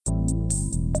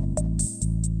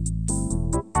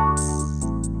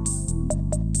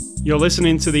You're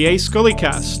listening to the A Scully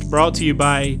Cast, brought to you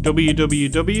by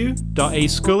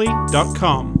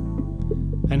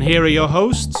www.ascully.com. And here are your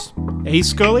hosts, A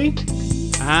Scully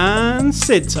and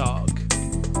Sid Talk.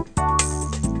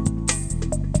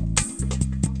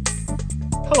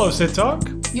 Hello, Sid Talk.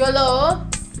 YOLO.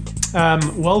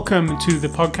 Welcome to the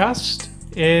podcast.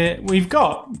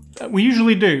 We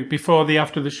usually do before the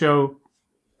after the show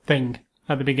thing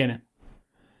at the beginning.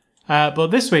 But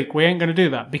this week, we ain't going to do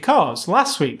that because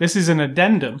last week, this is an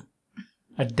addendum.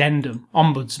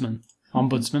 Ombudsman.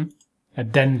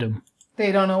 Addendum.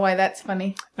 They don't know why that's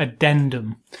funny.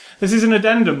 Addendum. This is an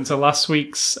addendum to last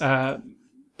week's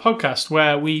podcast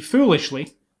where we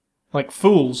foolishly, like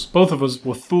fools, both of us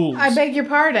were fools. I beg your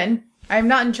pardon. I'm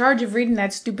not in charge of reading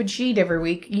that stupid sheet every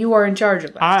week. You are in charge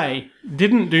of that. I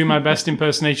didn't do my best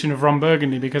impersonation of Ron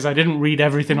Burgundy because I didn't read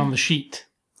everything on the sheet.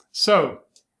 So,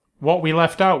 what we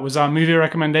left out was our movie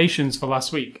recommendations for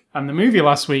last week. And the movie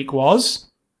last week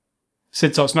was...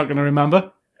 Sid Talk's not going to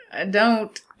remember. I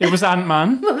don't. It was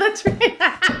Ant-Man. Well, that's right.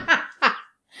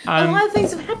 A lot of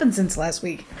things have happened since last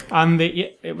week. And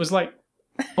it was like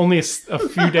only a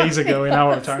few days ago in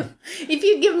our time. If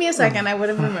you'd given me a second, I would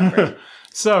have remembered.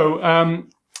 So,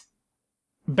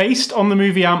 based on the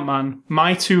movie Ant-Man,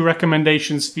 my two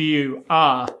recommendations for you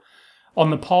are on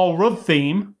the Paul Rudd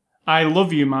theme... I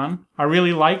Love You, Man. I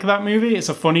really like that movie. It's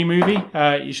a funny movie.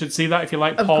 You should see that if you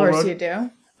like Paul Rudd. Of course you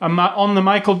do. And on the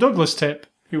Michael Douglas tip,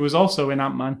 who was also in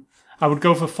Ant-Man, I would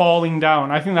go for Falling Down.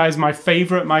 I think that is my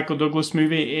favourite Michael Douglas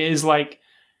movie. It is like...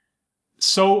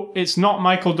 So, it's not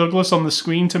Michael Douglas on the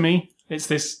screen to me. It's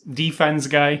this defense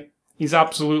guy. He's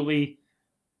absolutely...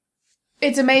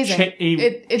 It's amazing.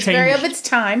 It's very of its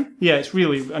time. Yeah, it's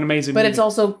really an amazing movie. But it's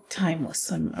also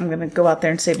timeless. I'm going to go out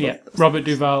there and say both. Yeah, Robert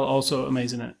Duvall also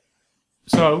amazing in it.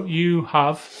 So, you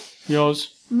have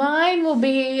yours. Mine will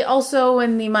be also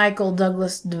in the Michael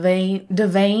Douglas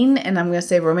Devane, and I'm going to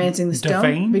say Romancing the Stone.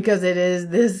 Devane? Because it is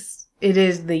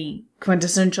the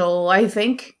quintessential, I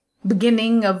think,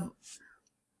 beginning of,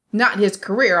 not his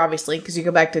career, obviously, because you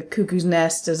go back to Cuckoo's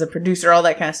Nest as a producer, all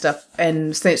that kind of stuff,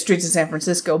 and Streets of San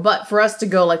Francisco. But for us to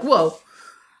go like, whoa,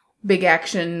 big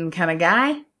action kind of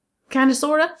guy, kind of,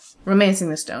 sort of, Romancing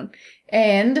the Stone.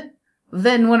 And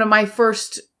then one of my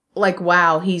first... like,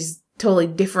 wow, he's totally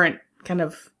different kind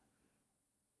of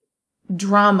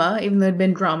drama, even though it had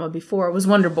been drama before, it was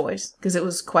Wonder Boys, because it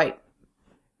was quite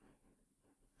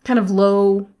kind of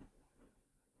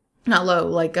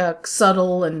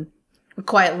subtle and a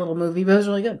quiet little movie, but it was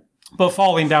really good. But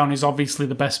Falling Down is obviously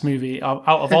the best movie out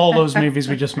of all those movies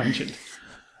we just mentioned.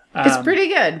 It's pretty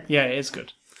good. Yeah, it is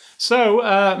good.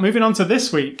 So, moving on to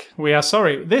this week,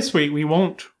 this week we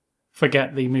won't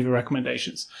forget the movie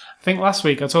recommendations. I think last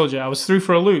week I told you I was through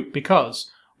for a loop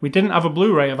because we didn't have a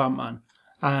Blu-ray of Ant-Man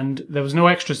and there was no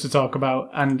extras to talk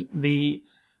about, and the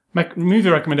movie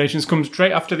recommendations come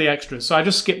straight after the extras, so I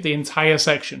just skipped the entire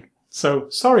section. So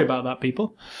sorry about that,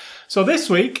 people. So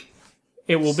this week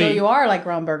it will be... So you are like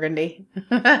Ron Burgundy.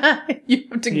 You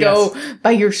have to go by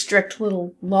your strict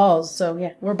little laws. So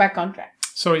yeah, we're back on track.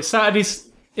 So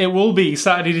it will be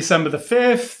Saturday, December the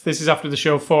 5th. This is after the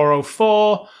show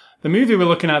 404. The movie we're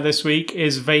looking at this week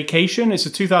is Vacation. It's a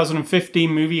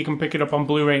 2015 movie. You can pick it up on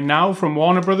Blu-ray now from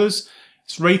Warner Brothers.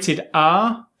 It's rated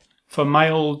R for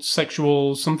mild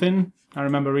sexual something. I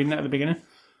remember reading it at the beginning.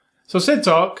 So Sid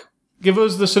Talk, give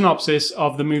us the synopsis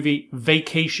of the movie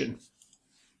Vacation.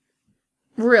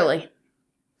 Really?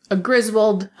 A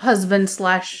Griswold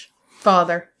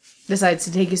husband/father decides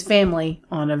to take his family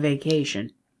on a vacation.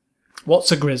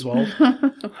 What's a Griswold?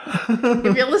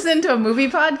 If you're listening to a movie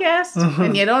podcast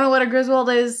and you don't know what a Griswold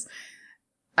is,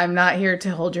 I'm not here to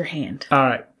hold your hand. All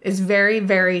right. It's very,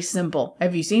 very simple.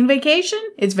 Have you seen Vacation?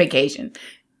 It's Vacation.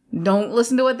 Don't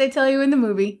listen to what they tell you in the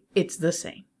movie. It's the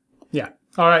same. Yeah.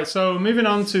 All right. So moving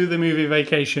on to the movie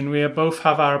Vacation. We both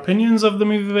have our opinions of the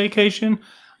movie Vacation.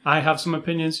 I have some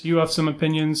opinions. You have some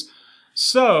opinions.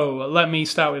 So let me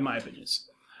start with my opinions.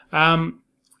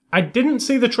 I didn't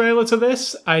see the trailer to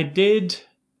this. I did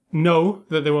know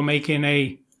that they were making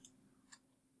a...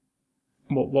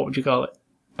 What would you call it?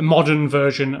 A modern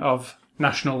version of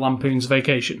National Lampoon's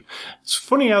Vacation. It's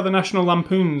funny how the National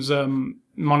Lampoon's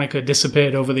moniker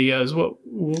disappeared over the years.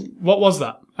 What was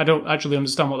that? I don't actually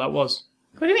understand what that was.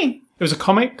 What do you mean? It was a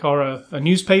comic or a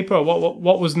newspaper? Or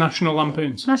what was National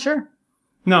Lampoon's? Not sure.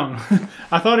 No.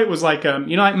 I thought it was like,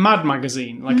 like Mad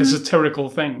Magazine, like a satirical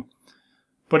thing.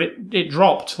 But it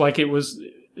dropped, like it was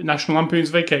National Lampoon's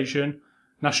Vacation,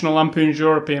 National Lampoon's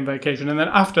European Vacation, and then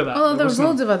after that... Oh, there was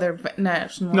loads of other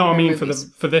National Lampoon No, I mean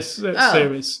movies. for this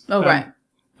series. Oh, right.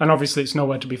 And obviously it's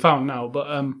nowhere to be found now, but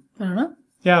I don't know.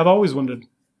 yeah, I've always wondered.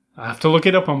 I have to look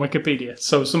it up on Wikipedia,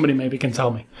 so somebody maybe can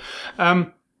tell me.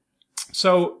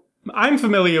 So I'm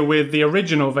familiar with the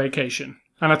original Vacation,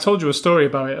 and I told you a story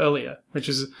about it earlier, which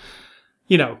is,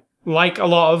 like a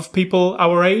lot of people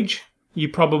our age, you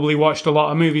probably watched a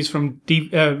lot of movies from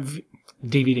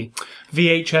DVD,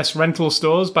 VHS rental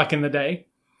stores back in the day.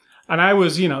 And I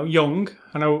was, young,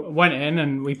 and I went in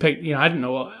and we picked, I didn't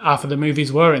know what half of the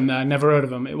movies were in there. I never heard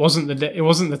of them. It wasn't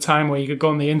the time where you could go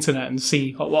on the internet and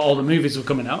see what all the movies were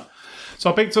coming out. So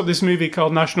I picked up this movie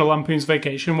called National Lampoon's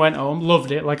Vacation, went home,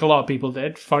 loved it, like a lot of people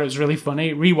did, thought it was really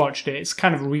funny, rewatched it. It's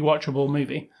kind of a rewatchable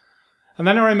movie. And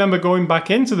then I remember going back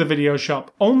into the video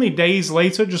shop only days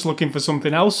later, just looking for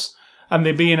something else, and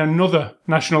there being another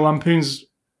National Lampoon's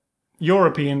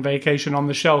European Vacation on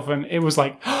the shelf, and it was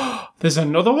like, oh, there's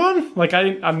another one? Like,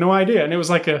 I had no idea. And it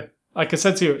was like I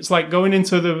said to you, it's like going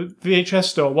into the VHS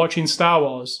store, watching Star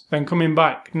Wars, then coming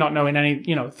back, not knowing any,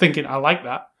 thinking, I like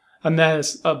that. And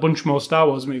there's a bunch more Star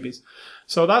Wars movies.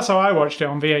 So that's how I watched it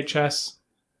on VHS.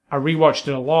 I rewatched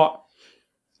it a lot.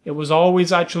 It was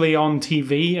always actually on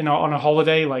TV and on a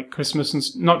holiday, like Christmas, and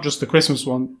not just the Christmas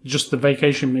one, just the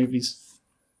vacation movies.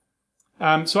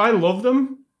 So I love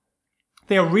them.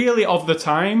 They're really of the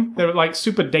time. They're like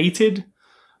super dated,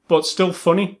 but still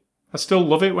funny. I still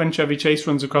love it when Chevy Chase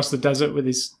runs across the desert with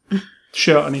his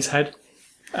shirt on his head.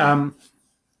 And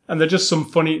they're just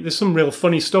there's some real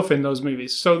funny stuff in those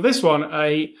movies. So this one,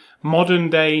 a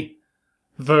modern day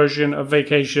version of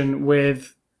Vacation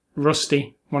with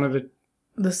Rusty, one of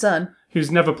the son, who's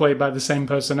never played by the same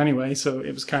person anyway, so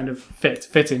it was kind of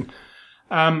fitting.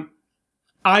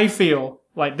 I feel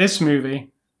like this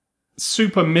movie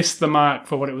super missed the mark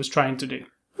for what it was trying to do.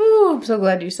 Ooh, I'm so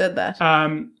glad you said that.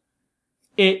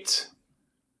 It's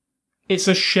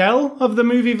a shell of the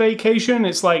movie Vacation.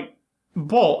 It's like,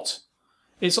 but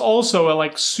it's also a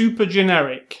like super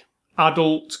generic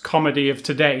adult comedy of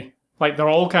today. Like they're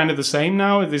all kind of the same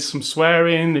now. There's some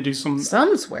swearing. They do some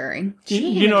swearing.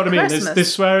 You know what I mean?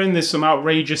 There's swearing. There's some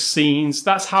outrageous scenes.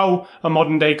 That's how a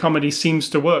modern day comedy seems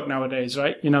to work nowadays,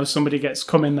 right? Somebody gets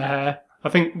cum in the hair. I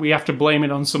think we have to blame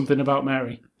it on something about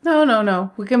Mary.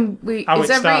 No. It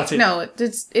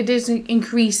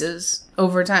increases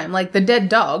over time. Like the dead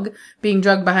dog being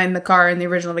drugged behind the car in the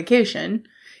original Vacation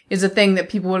is a thing that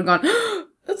people would have gone,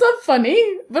 that's not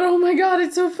funny, but oh my god,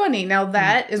 it's so funny. Now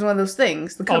that is one of those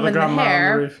things. The cum in the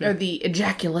hair, or the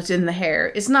ejaculate in the hair,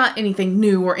 is not anything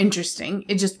new or interesting.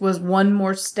 It just was one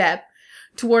more step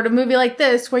toward a movie like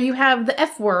this where you have the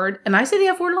F word, and I say the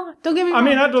F word a lot. Don't get me wrong. I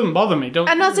mean, that doesn't bother me.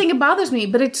 I'm not saying it bothers me,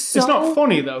 but it's not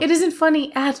funny, though. It isn't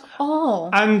funny at all.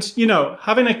 And,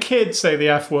 having a kid say the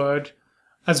F word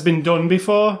has been done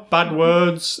before. Bad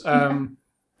words.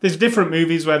 There's different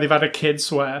movies where they've had a kid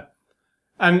swear.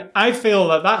 And I feel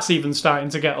that that's even starting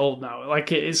to get old now.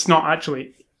 Like, it's not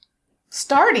actually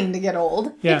starting to get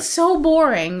old. Yeah. It's so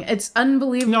boring. It's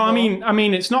unbelievable. No, I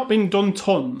mean, it's not been done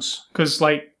tons,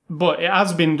 but it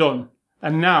has been done.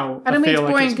 And now I don't mean it's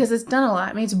boring because it's done a lot.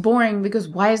 I mean, it's boring because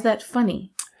why is that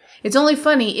funny? It's only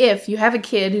funny if you have a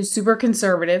kid who's super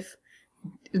conservative,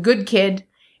 a good kid,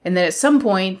 and then at some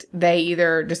point they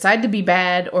either decide to be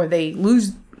bad or they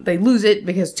lose it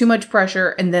because too much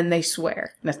pressure, and then they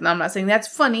swear. I'm not saying that's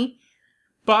funny.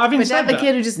 But having said that, the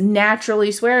kid who just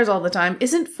naturally swears all the time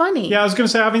isn't funny. Yeah, I was going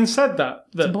to say, having said that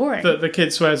it's boring. The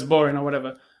kid swears boring or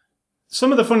whatever.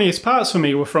 Some of the funniest parts for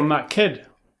me were from that kid.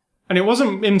 And it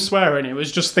wasn't him swearing, it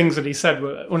was just things that he said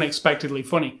were unexpectedly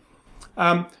funny.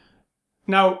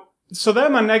 Now, so they're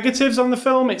my negatives on the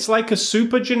film. It's like a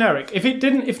super generic.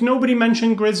 If nobody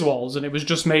mentioned Griswolds and it was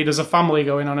just made as a family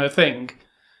going on a thing,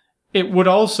 it would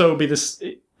also be this,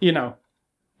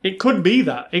 it could be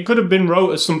that. It could have been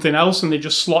wrote as something else and they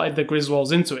just slotted the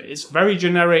Griswolds into it. It's very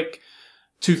generic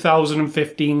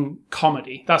 2015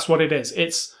 comedy. That's what it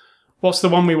is. What's the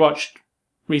one we watched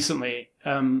recently?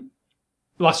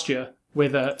 Last year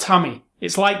with Tammy.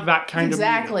 It's like that kind of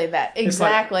movie.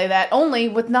 Exactly that. Only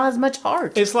with not as much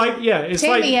heart. It's like,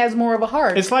 Tammy has more of a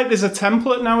heart. It's like there's a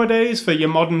template nowadays for your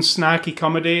modern snarky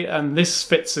comedy, and this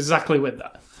fits exactly with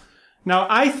that. Now,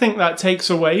 I think that takes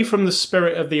away from the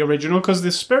spirit of the original, because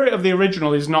the spirit of the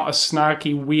original is not a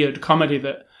snarky, weird comedy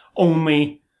that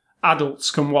only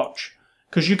adults can watch.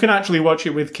 Because you can actually watch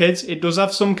it with kids. It does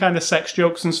have some kind of sex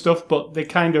jokes and stuff, but they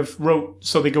kind of wrote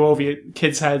so they go over your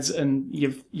kids' heads and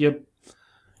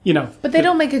But they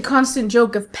don't make a constant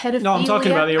joke of pedophilia. No, I'm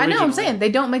talking about the original. I know, I'm saying.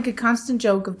 They don't make a constant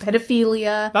joke of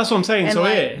pedophilia. That's what I'm saying. So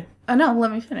here... Oh, no,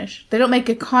 let me finish. They don't make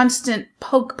a constant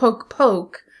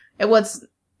poke at what's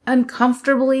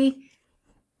uncomfortably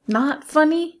not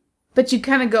funny. but you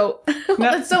kind of go,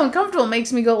 that's so uncomfortable. It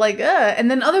makes me go like, and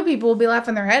then other people will be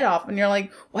laughing their head off, and you're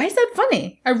like, why is that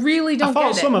funny? I really don't get it. I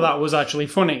thought some of that was actually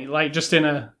funny, like just in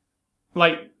a,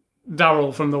 like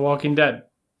Daryl from The Walking Dead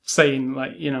saying,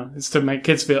 like, you know, it's to make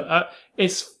kids feel.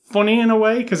 It's funny in a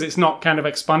way because it's not kind of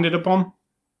expanded upon,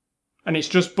 and it's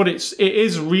just, but it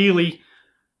is really,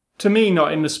 to me,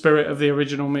 not in the spirit of the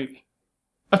original movie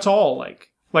at all.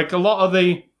 Like a lot of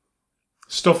the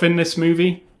stuff in this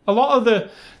movie. A lot of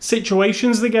the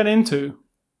situations they get into,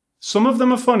 some of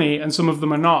them are funny and some of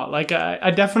them are not. Like, I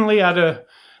definitely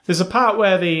there's a part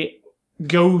where they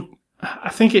go,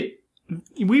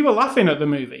 we were laughing at the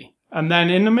movie, and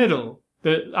then in the middle,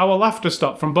 our laughter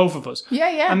stopped from both of us.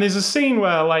 Yeah. And there's a scene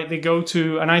where, like, they go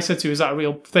to, and I said to you, is that a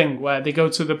real thing? Where they go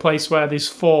to the place where there's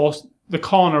the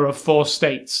corner of 4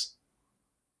 states.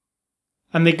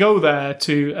 And they go there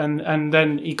and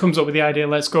then he comes up with the idea,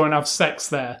 let's go and have sex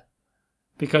there.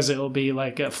 Because it'll be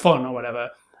like fun or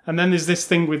whatever. And then there's this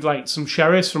thing with like some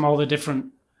sheriffs from all the different,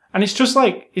 and it's just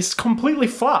like, it's completely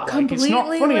flat. Completely like, it's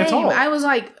not funny at all. I was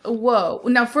like, whoa.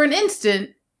 Now for an instant,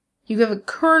 you have a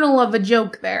kernel of a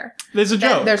joke there. There's a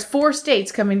joke. There's 4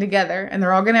 states coming together and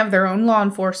they're all going to have their own law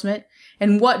enforcement.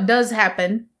 And what does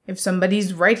happen if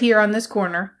somebody's right here on this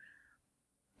corner?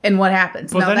 And what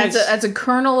happens? But now that's a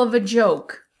kernel of a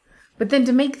joke. But then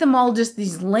to make them all just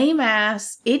these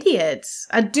lame-ass idiots,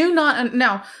 I do not...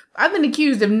 Now, I've been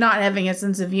accused of not having a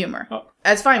sense of humor. Oh.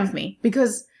 That's fine with me,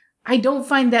 because I don't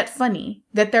find that funny,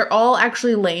 that they're all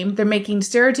actually lame. They're making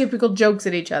stereotypical jokes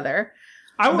at each other.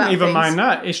 I wouldn't even mind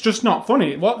that. It's just not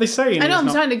funny. What they're saying I know, I'm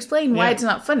trying to explain why it's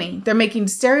not funny. They're making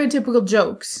stereotypical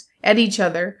jokes at each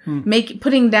other,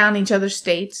 putting down each other's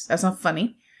states. That's not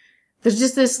funny. There's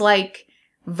just this, like,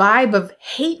 vibe of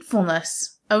hatefulness.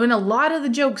 I mean, a lot of the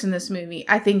jokes in this movie,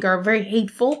 I think, are very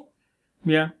hateful.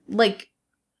 Yeah. Like,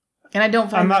 and I don't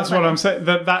find And that's what I'm saying.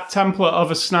 That template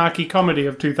of a snarky comedy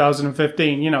of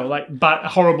 2015, you know, like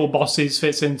Horrible Bosses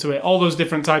fits into it. All those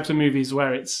different types of movies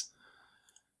where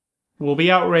we'll be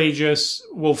outrageous,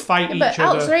 we'll fight each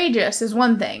other. But outrageous is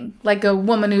one thing. Like a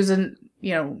woman who's a,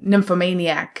 you know,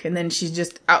 nymphomaniac, and then she's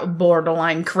just out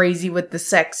borderline crazy with the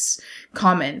sex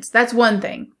comments. That's one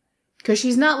thing. Because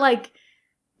she's not, like,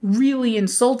 really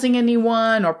insulting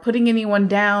anyone or putting anyone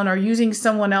down or using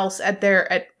someone else at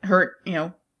her, you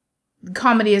know,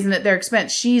 comedy isn't at their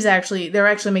expense. They're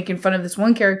actually making fun of this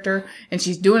one character and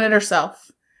she's doing it herself,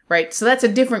 right? So that's a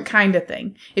different kind of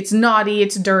thing. It's naughty,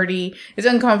 it's dirty, it's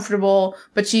uncomfortable,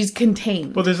 but she's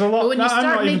contained. Well, there's a lot. But when you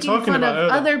start making fun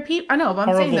of other people, I know, but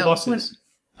I'm saying though, bosses.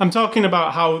 I'm talking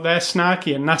about how they're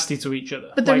snarky and nasty to each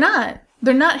other. But they're not.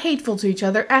 They're not hateful to each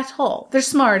other at all. They're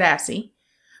smart-assy.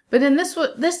 But in this,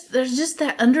 there's just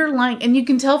that underlying, and you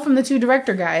can tell from the 2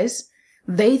 director guys,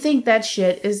 they think that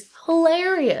shit is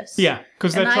hilarious. Yeah,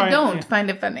 because they're trying. And I don't find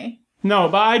it funny. No,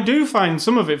 but I do find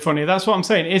some of it funny. That's what I'm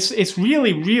saying. It's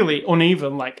really, really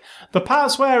uneven. Like the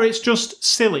parts where it's just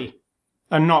silly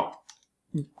and not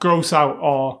gross out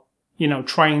or, you know,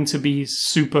 trying to be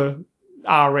super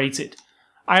R-rated,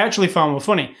 I actually found were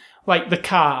funny. Like the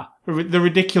car, the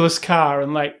ridiculous car,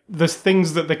 and like the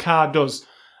things that the car does.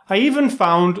 I even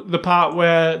found the part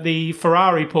where the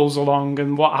Ferrari pulls along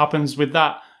and what happens with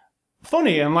that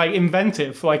funny and like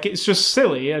inventive. Like it's just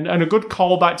silly and a good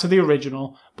callback to the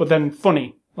original, but then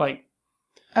funny. Like,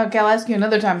 okay, I'll ask you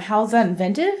another time. How's that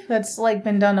inventive? That's like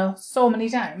been done so many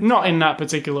times. Not in that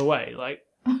particular way. Like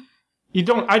I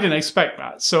didn't expect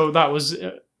that. So that was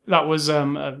you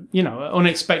know, an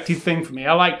unexpected thing for me.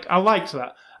 I liked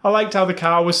that. I liked how the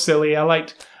car was silly. I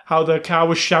liked how the car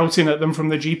was shouting at them from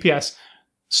the GPS.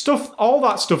 All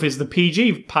that stuff is the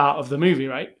PG part of the movie,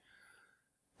 right?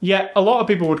 Yet a lot of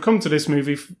people would come to this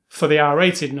movie for the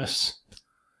R-ratedness.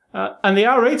 And the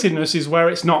R-ratedness is where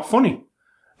it's not funny.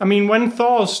 I mean, when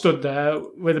Thor stood there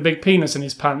with a big penis in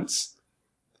his pants,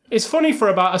 it's funny for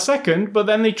about a second, but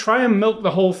then they try and milk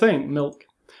the whole thing.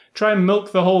 Try and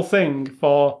milk the whole thing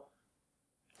for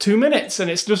 2 minutes, and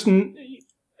it's just...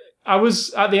 I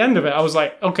was, at the end of it, I was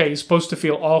like, okay, you're supposed to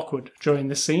feel awkward during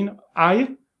this scene. Are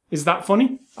you? Is that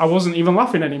funny? I wasn't even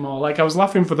laughing anymore. Like, I was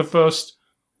laughing for the first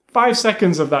 5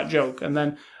 seconds of that joke.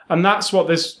 And that's what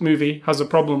this movie has a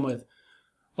problem with.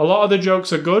 A lot of the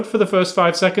jokes are good for the first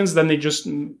 5 seconds, then they just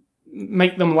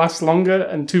make them last longer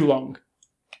and too long.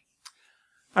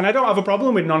 And I don't have a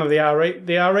problem with none of the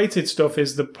R-rated stuff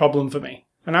is the problem for me.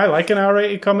 And I like an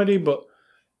R-rated comedy, but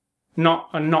not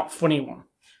a not funny one.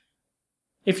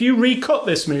 If you recut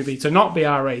this movie to not be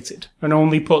R-rated and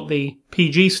only put the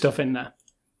PG stuff in there,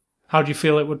 how do you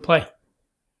feel it would play?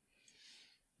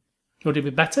 Would it be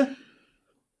better?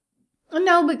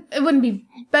 No, but it wouldn't be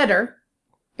better.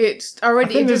 It's I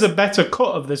already. think there's a better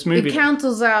cut of this movie. It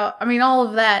cancels out. I mean, all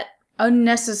of that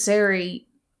unnecessary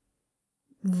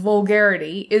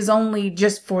vulgarity is only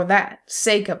just for that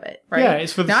sake of it, right? Yeah,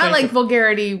 it's for the now, sake I like of...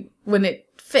 vulgarity when it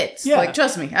fits. Yeah. Like,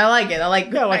 trust me, I like it. I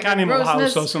like like Animal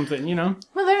grossness. House or something, you know?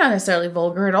 Well, they're not necessarily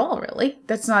vulgar at all, really.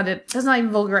 That's not it. That's not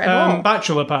even vulgar at all.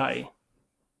 Bachelor Party.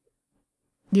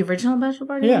 The original Bachelor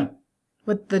Party? Yeah.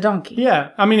 With the donkey.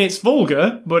 Yeah, I mean, it's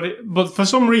vulgar, but for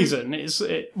some reason, at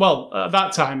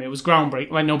that time, it was groundbreaking.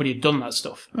 Like, nobody had done that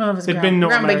stuff. Well, it was There'd been no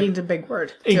groundbreaking's a big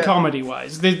word. in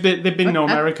comedy-wise. There'd been no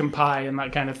American Pie and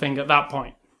that kind of thing at that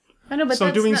point. I know, but So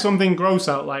that's doing not, something gross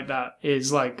out like that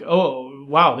is like, oh,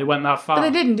 wow, they went that far. But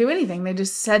they didn't do anything. They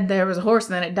just said there was a horse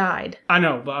and then it died. I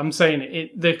know, but I'm saying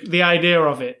the idea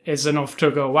of it is enough to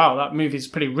go, wow, that movie's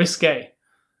pretty risque.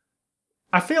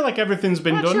 I feel like everything's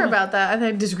been I'm not done. sure about that.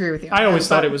 I disagree with you. I always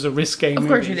thought it was a risque movie. Of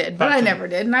course you did, but I never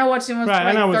did. And I watched it when I was Right,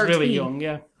 and I was 13. really young,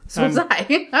 yeah. So was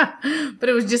I. But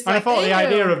it was just And like, I thought the ew.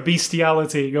 idea of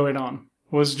bestiality going on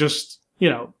was just,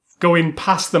 going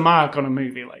past the mark on a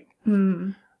movie. Like,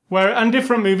 and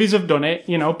different movies have done it.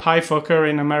 Pie Fucker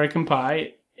in American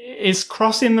Pie is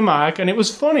crossing the mark, and it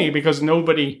was funny because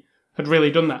nobody had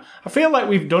really done that. I feel like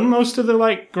we've done most of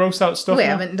the, gross out stuff We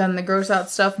now. haven't done the gross out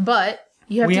stuff, but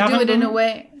you have We to do haven't it in done a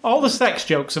way. All the sex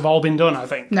jokes have all been done, I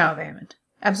think. No, they haven't.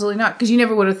 Absolutely not. Because you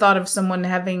never would have thought of someone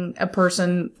having a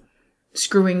person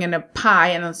screwing in a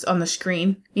pie on the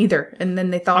screen either. And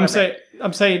then they thought I'm of it.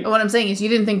 saying... What I'm saying is you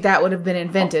didn't think that would have been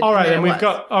invented. All right, and and then it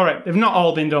was. all right, they've not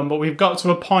all been done, but we've got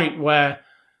to a point where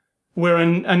we're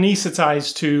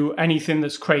anesthetized to anything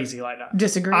that's crazy like that.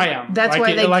 Disagree. I am. That's Like why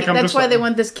it- they. like I'm That's just why they like-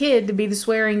 want this kid to be the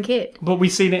swearing kid. But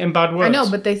we've seen it in bad words. I know,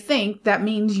 but they think that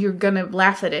means you're gonna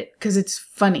laugh at it because it's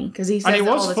funny. Because he says And it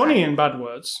all was the funny time. in bad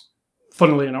words,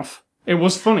 funnily enough. It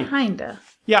was funny. Kinda.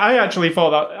 Yeah, I actually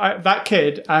thought that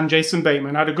kid and Jason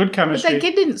Bateman had a good But chemistry. that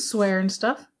kid didn't swear and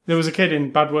stuff. There was a kid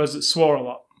in Bad Words that swore a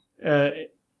lot.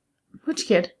 Which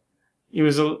kid? He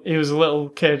was a little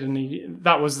kid, and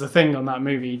that was the thing on that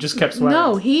movie. He just kept swearing.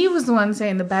 No, he was the one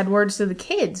saying the bad words to the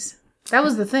kids. That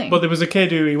was the thing. But there was a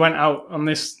kid who he went out on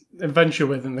this adventure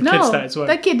with, and the kid no, started swearing.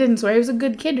 that kid didn't swear. He was a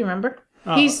good kid, remember?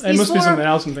 Oh, it must be something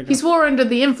else I'm thinking He of. swore under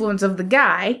the influence of the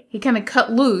guy. He kind of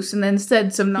cut loose and then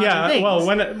said some naughty Yeah, things. well,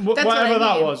 That's what whatever I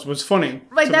that mean. was funny.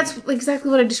 Like, to that's me.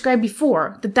 exactly what I described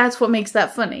before. That's what makes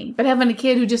that funny. But having a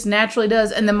kid who just naturally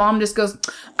does, and the mom just goes,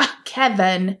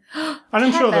 Kevin. And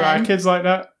I'm sure there are Kevin. kids like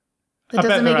that. That I bet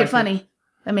doesn't there make are it funny.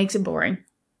 That makes it boring.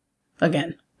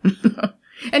 Again.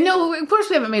 And no, of course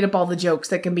we haven't made up all the jokes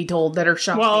that can be told that are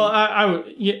shocking. Well,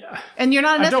 yeah. And you're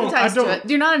not I don't- anesthetized to it.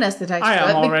 You're not anesthetized I to am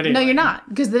it. already. No, you're not.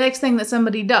 Because the next thing that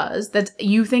somebody does that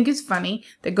you think is funny,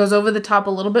 that goes over the top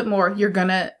a little bit more, you're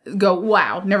gonna go,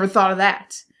 wow, never thought of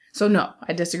that. So no,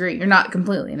 I disagree. You're not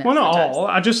completely Well, anesthetized. not all.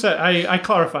 I just said, I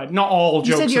clarified. Not all You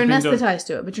jokes said you're have been done. anesthetized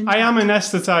to it, but you're not. I am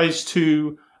anesthetized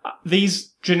to these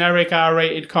generic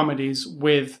R-rated comedies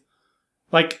with,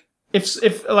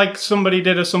 if like somebody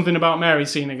did something about Mary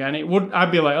scene again,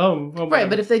 I'd be like, oh, well, Right, whatever.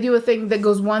 but if they do a thing that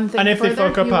goes one thing And if further, they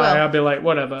fuck a you pie, will. I'd be like,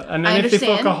 whatever. And then I if they fuck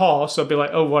understand. a horse, I'd be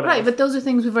like, oh, whatever. Right, but those are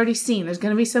things we've already seen. There's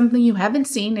going to be something you haven't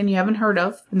seen and you haven't heard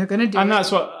of, and they're going to do And it.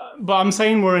 that's what. But I'm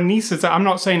saying we're anesthetized. I'm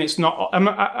not saying it's not.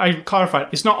 I clarified.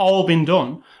 It's not all been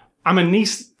done. I'm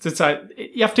anesthetized.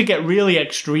 You have to get really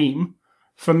extreme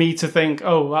for me to think,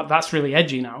 oh, that's really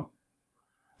edgy now.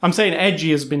 I'm saying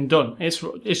edgy has been done. It's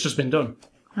just been done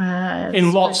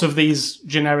in lots of these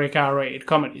generic R-rated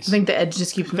comedies. I think the edge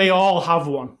just keeps They all have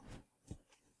one,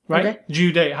 right? Okay.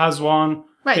 Due Date has one.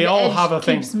 right. They the all edge have a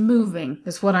thing. keeps moving.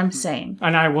 Is what I'm saying.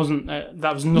 And I wasn't.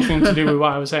 That was nothing to do with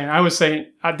what I was saying.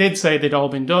 I did say they'd all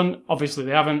been done. Obviously,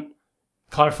 they haven't.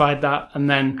 Clarified that, and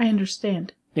then I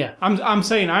understand. yeah, I'm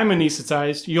saying I'm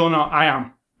anesthetized. You're not. I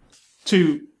am.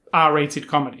 To R-rated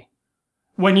comedy.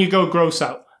 When you go gross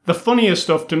out, the funniest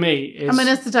stuff to me is I'm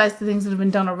anesthetized to things that have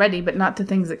been done already, but not to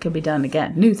things that could be done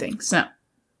again. New things. No.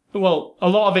 well, a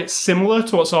lot of it's similar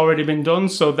to what's already been done,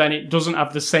 so then it doesn't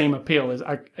have the same appeal.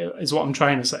 Is what I'm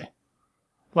trying to say.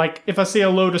 Like if I see a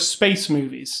load of space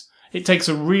movies, it takes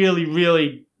a really,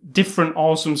 really different,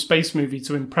 awesome space movie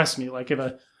to impress me. Like if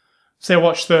I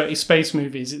watch 30 space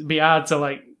movies, it'd be hard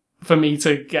to for me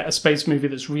to get a space movie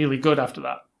that's really good after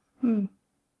that. I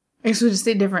guess we just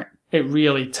say different. It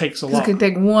really takes a Because lot. it could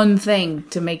take one thing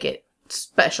to make it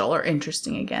special or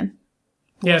interesting again.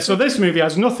 Yeah, so this movie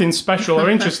has nothing special or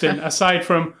interesting aside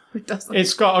from It doesn't.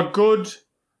 it's got a good...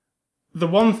 The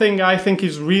one thing I think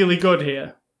is really good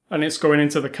here, and it's going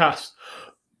into the cast,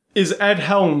 is Ed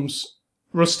Helms'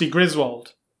 Rusty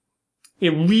Griswold.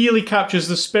 It really captures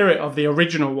the spirit of the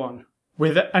original one.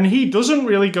 And he doesn't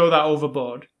really go that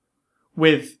overboard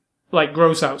with,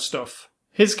 gross out stuff.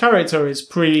 his character is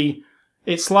pretty.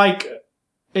 It's like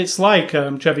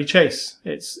Chevy Chase.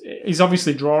 He's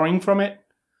obviously drawing from it,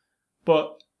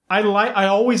 but I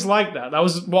always liked that. That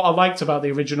was what I liked about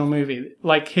the original movie,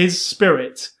 like his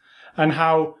spirit and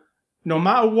how no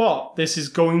matter what, this is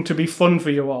going to be fun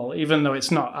for you all, even though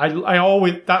it's not. I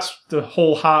always that's the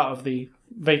whole heart of the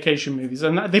vacation movies,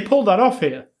 and they pulled that off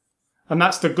here, and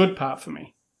that's the good part for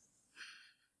me.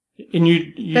 And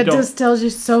you that don't, just tells you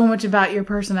so much about your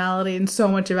personality and so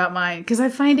much about mine, because I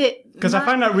find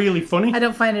that really funny. I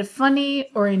don't find it funny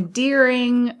or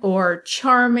endearing or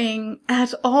charming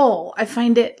at all. I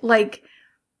find it like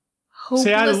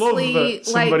hopelessly. See, I love that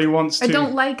somebody wants to. I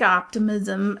don't like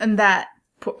optimism in that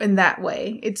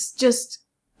way.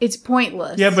 It's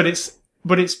pointless. Yeah, but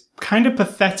it's kind of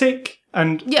pathetic,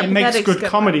 and it makes good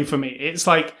comedy for me. It's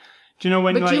like, do you know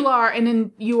when? But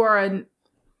you are a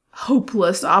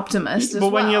hopeless optimist.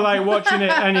 But when you're like watching it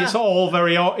and it's all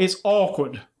it's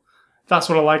awkward. That's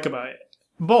what I like about it.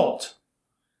 But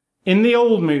in the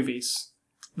old movies,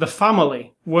 the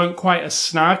family weren't quite as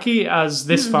snarky as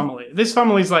this family. This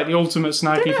family is like the ultimate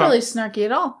snarky. They're not really snarky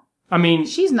at all. I mean,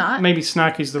 she's not. Maybe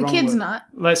snarky is the wrong word. The kid's not.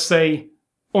 Let's say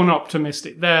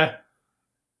unoptimistic. They're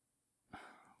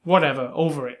whatever,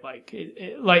 over it. Like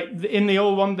like in the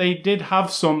old one, they did have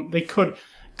some.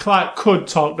 Clark could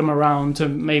talk them around to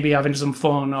maybe having some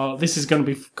fun, or this is going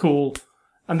to be cool,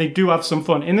 and they do have some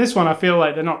fun. In this one, I feel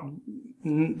like they're not.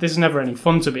 There's never any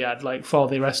fun to be had, like for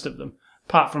the rest of them,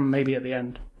 apart from maybe at the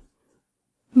end.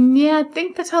 Yeah, I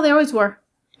think that's how they always were.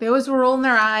 They always were rolling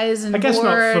their eyes and I guess bored,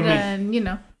 not for me.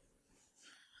 And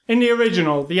In the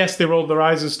original, yes, they rolled their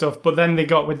eyes and stuff, but then they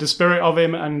got with the spirit of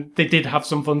him, and they did have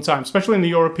some fun time, especially in the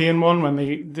European one when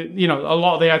they a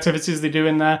lot of the activities they do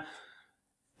in there,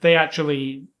 they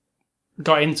actually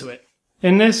got into it.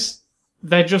 In this,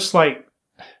 they're just like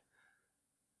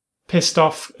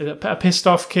a pissed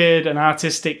off kid, an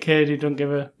artistic kid who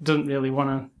doesn't really want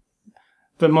to.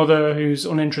 The mother who's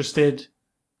uninterested.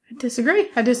 I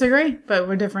disagree, but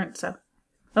we're different, so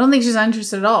I don't think she's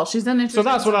uninterested at all. She's uninterested. So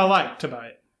that's what I liked about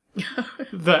it.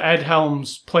 That Ed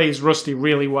Helms plays Rusty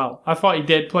really well. I thought he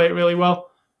did play it really well.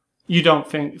 You don't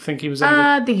think he was?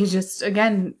 I think he's just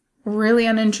again really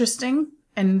uninteresting,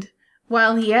 and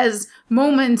while he has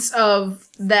moments of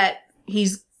that,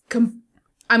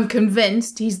 I'm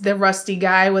convinced he's the Rusty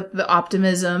guy with the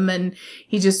optimism, and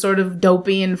he's just sort of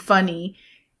dopey and funny.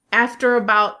 After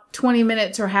about 20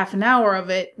 minutes or half an hour of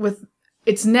it,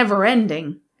 it's never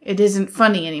ending. It isn't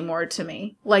funny anymore to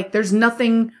me. Like, there's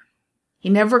nothing. He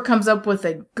never comes up with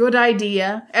a good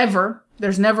idea, ever.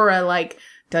 There's never a, like,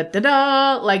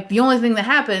 da-da-da. Like, the only thing that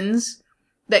happens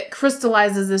that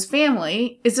crystallizes this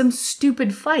family is some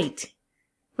stupid fight.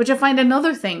 Which I find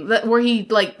another thing, that where he,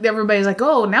 like, everybody's like,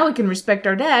 oh, now we can respect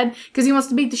our dad because he wants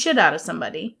to beat the shit out of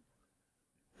somebody.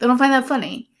 I don't find that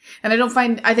funny. And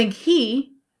I think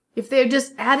if they had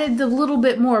just added a little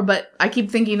bit more, but I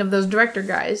keep thinking of those director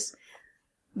guys,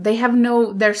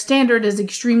 their standard is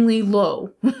extremely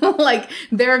low. Like,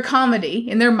 they're a comedy.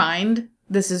 In their mind,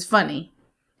 this is funny.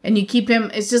 And you keep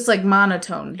him, it's just like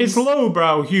monotone. It's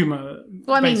lowbrow humor.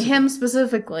 Well, I mean, him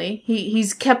specifically,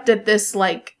 he's kept at this,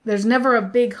 like, there's never a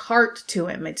big heart to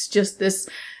him. It's just this,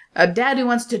 a dad who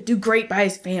wants to do great by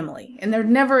his family. And there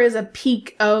never is a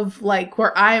peak of, like,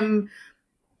 where I'm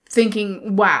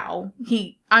thinking, wow,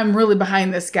 I'm really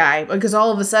behind this guy. Because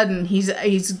all of a sudden,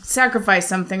 he's sacrificed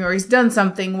something or he's done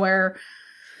something where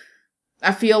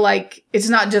I feel like it's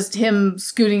not just him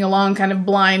scooting along kind of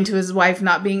blind to his wife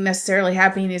not being necessarily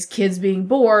happy and his kids being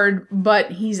bored,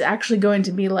 but he's actually going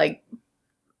to be like,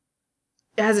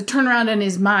 has a turnaround in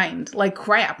his mind. Like,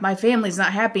 crap, my family's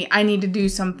not happy. I need to do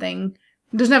something.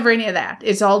 There's never any of that.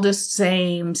 It's all just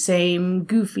same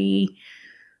goofy,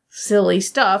 silly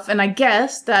stuff. And I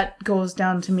guess that goes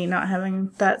down to me not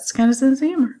having that kind of sense of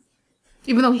humor.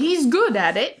 Even though he's good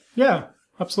at it. Yeah,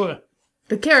 absolutely.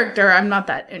 The character, I'm not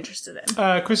that interested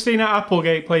in. Christina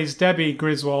Applegate plays Debbie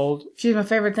Griswold. She's my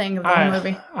favorite thing of the whole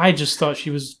movie. I just thought she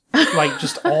was, like,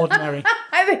 just ordinary.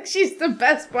 I think she's the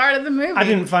best part of the movie. I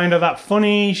didn't find her that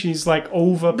funny. She's, like,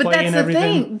 overplaying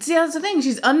everything. Thing. See, that's the thing.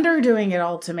 She's underdoing it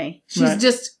all to me. She's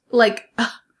just, like,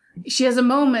 she has a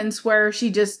moments where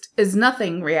she just is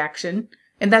nothing reaction.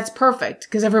 And that's perfect,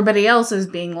 because everybody else is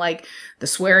being, like, the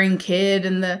swearing kid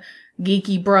and the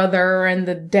geeky brother and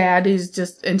the dad who's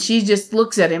just, and she just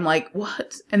looks at him like,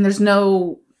 what? And there's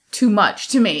no too much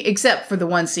to me, except for the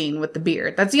one scene with the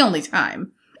beard. That's the only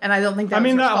time. and I don't think that I was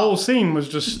mean, her that fault. whole scene was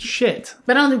just shit.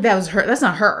 But I don't think that was her. That's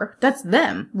not her. That's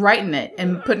them writing it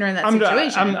and putting her in that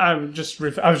situation. I was just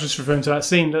referring to that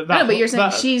scene. That no, but you're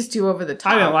saying she's too over the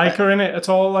top. I didn't like her in it at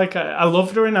all. Like, I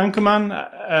loved her in Anchorman.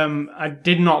 I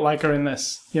did not like her in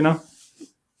this, you know?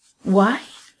 Why?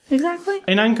 Exactly?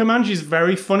 In Anchorman, she's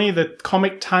very funny. The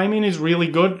comic timing is really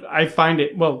good. I find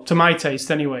it, well, to my taste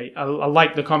anyway. I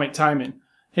like the comic timing.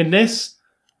 In this...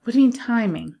 What do you mean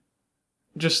timing?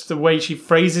 Just the way she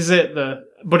phrases it,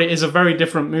 but it is a very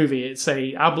different movie. It's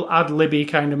a ad-libby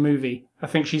kind of movie. I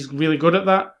think she's really good at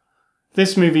that.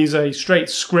 This movie is a straight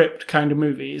script kind of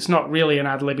movie. It's not really an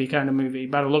ad-libby kind of movie,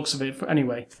 by the looks of it,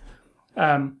 anyway.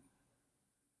 And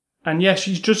yeah,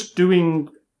 she's just doing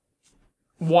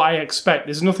what I expect.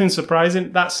 There's nothing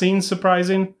surprising. That scene's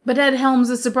surprising. But Ed Helms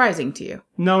is surprising to you.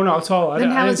 No, not at all.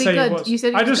 Then how I is didn't he say good? was. You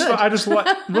said he was good. I just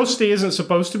Rusty isn't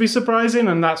supposed to be surprising,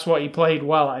 and that's what he played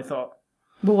well, I thought.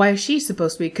 But why is she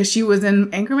supposed to be? Because she was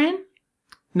in Anchorman?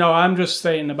 No, I'm just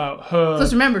saying about her.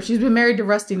 Plus, remember, she's been married to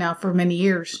Rusty now for many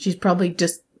years. She's probably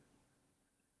just...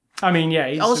 I mean,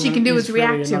 yeah. all she can do is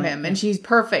react really to annoying. him, and she's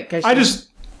perfect.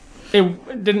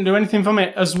 It didn't do anything for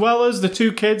me. As well as the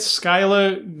two kids,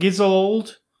 Skylar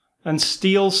Gizold and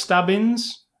Steele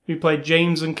Stabbins, who played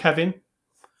James and Kevin.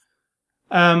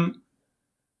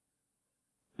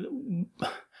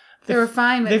 They were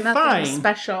fine, but they're nothing fine,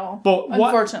 special. But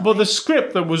unfortunately. But the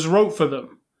script that was wrote for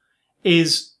them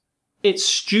it's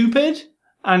stupid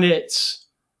and it's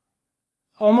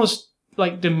almost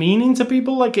like demeaning to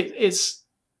people. Like it's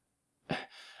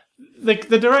the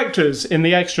directors in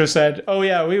the extra said, "Oh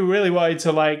yeah, we really wanted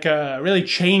to like really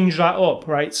change that up,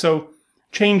 right? So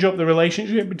change up the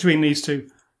relationship between these two."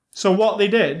 So what they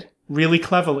did really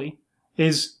cleverly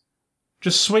is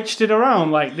just switched it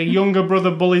around, like the younger brother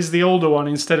bullies the older one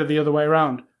instead of the other way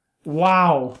around.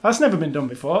 Wow, that's never been done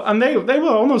before. And they were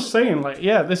almost saying, like,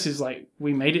 yeah, this is like,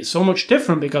 we made it so much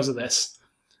different because of this.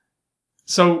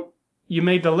 So you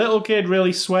made the little kid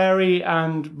really sweary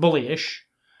and bullyish,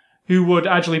 who would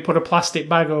actually put a plastic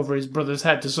bag over his brother's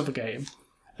head to suffocate him.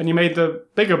 And you made the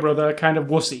bigger brother kind of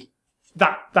wussy.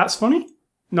 That's funny?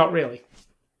 Not really.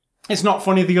 It's not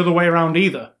funny the other way around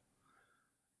either.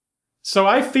 So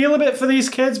I feel a bit for these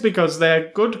kids because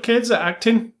they're good kids at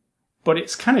acting, but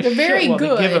it's kind of they're very shit what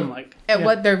good they're given. Like, at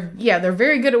what they're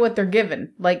very good at what they're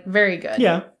given. Like, very good.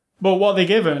 Yeah, but what they're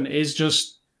given is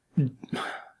just... And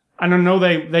I know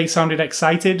they sounded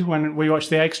excited when we watched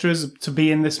the extras to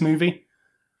be in this movie,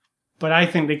 but I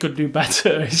think they could do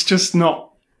better. It's just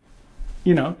not,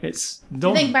 it's dumb. Do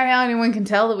you think by now anyone can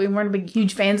tell that we weren't big,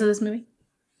 huge fans of this movie?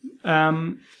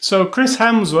 So Chris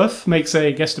Hemsworth makes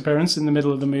a guest appearance in the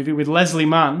middle of the movie with Leslie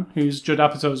Mann, who's Judd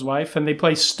Apatow's wife, and they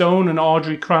play Stone and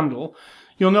Audrey Crandall.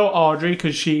 You'll know Audrey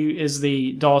because she is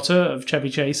the daughter of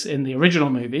Chevy Chase in the original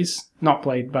movies, not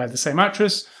played by the same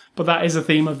actress, but that is a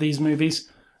theme of these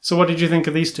movies. So what did you think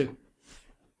of these two?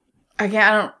 I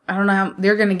don't know how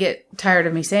they're going to get tired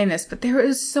of me saying this, but there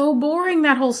is so boring,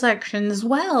 that whole section as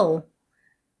well.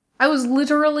 I was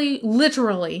literally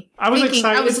I was thinking,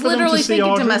 excited I was for them to literally see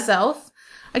thinking Audrey. to myself,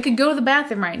 I could go to the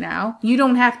bathroom right now. You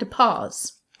don't have to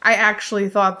pause. I actually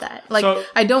thought that. Like, So-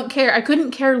 I don't care. I couldn't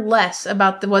care less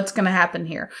about what's going to happen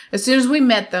here. As soon as we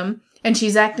met them, and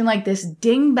she's acting like this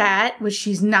dingbat, which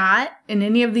she's not in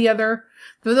any of the other...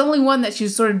 The only one that she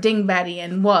was sort of dingbatty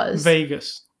in was...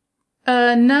 Vegas.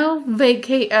 No,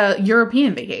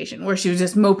 European Vacation, where she was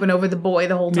just moping over the boy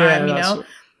the whole time, Yeah,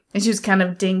 And she was kind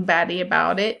of dingbatty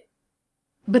about it.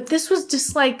 But this was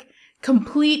just like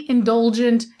complete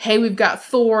indulgent. Hey, we've got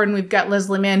Thor and we've got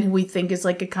Leslie Mann, who we think is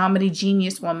like a comedy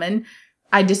genius woman.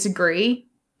 I disagree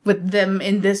with them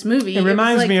in this movie. It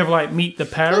reminds me of like Meet the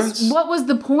Parents. What was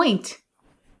the point?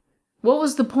 What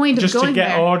was the point of Just going to get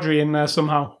there? Audrey in there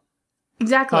somehow.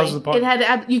 Exactly. That was the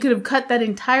point. You could have cut that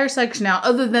entire section out,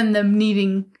 other than them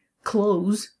needing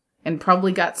clothes and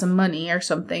probably got some money or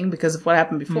something because of what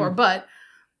happened before. But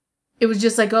it was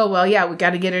just like, oh, well, yeah, we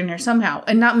got to get in here somehow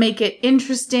and not make it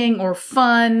interesting or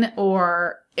fun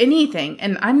or anything.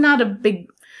 And I'm not a big,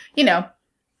 you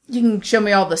can show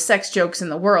me all the sex jokes in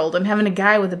the world. And having a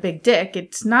guy with a big dick,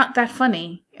 it's not that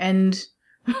funny. And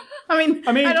I mean,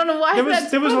 I don't know why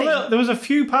that's funny. There was a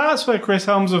few parts where Chris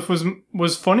Hemsworth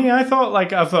was funny. I thought,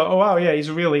 oh wow, yeah, he's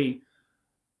really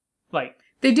like.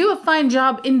 They do a fine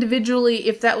job individually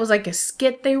if that was like a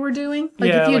skit they were doing.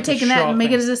 Like if you had taken that and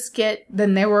make it as a skit,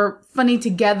 then they were funny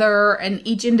together and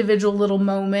each individual little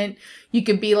moment, you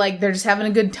could be like, they're just having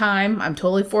a good time. I'm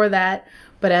totally for that.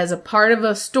 But as a part of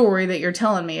a story that you're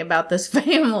telling me about this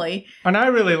family. And I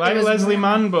really like Leslie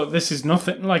Mann, but this is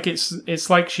nothing. Like it's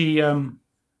like she,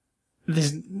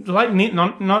 there's like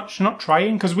not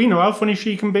trying, because we know how funny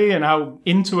she can be and how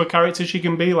into a character she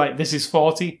can be. Like This Is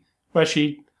 40, where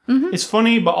she is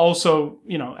funny, but also,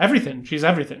 everything. She's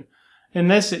everything. In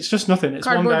this, it's just nothing. It's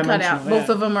cardboard one-dimensional. cutout. Both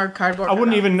of them are cardboard. I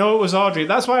wouldn't even know it was Audrey.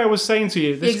 That's why I was saying to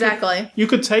you, exactly. You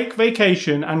could take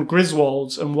Vacation and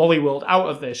Griswolds and Wally World out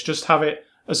of this. Just have it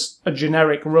as a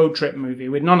generic road trip movie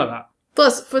with none of that.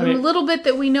 Plus, the little bit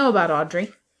that we know about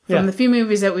Audrey from the few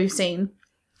movies that we've seen,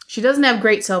 she doesn't have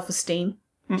great self-esteem.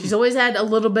 She's always had a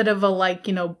little bit of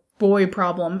a boy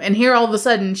problem, and here all of a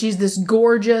sudden she's this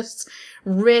gorgeous,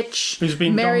 rich, who's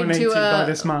been dominated by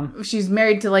this man. She's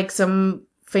married to some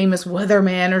famous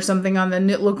weatherman or something on the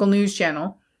local news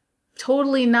channel.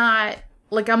 Totally not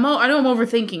I know I'm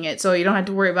overthinking it, so you don't have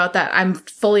to worry about that. I'm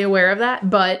fully aware of that,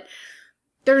 but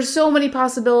there's so many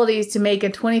possibilities to make a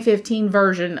 2015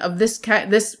 version of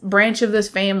this branch of this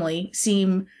family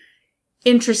seem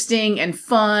interesting and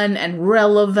fun and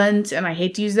relevant. And I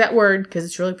hate to use that word because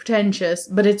it's really pretentious,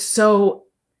 but it's so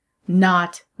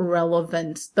not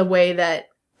relevant the way that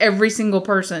every single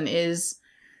person is.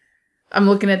 I'm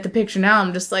looking at the picture now.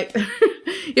 I'm just like,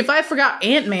 if I forgot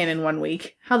Ant-Man in 1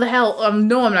 week, how the hell?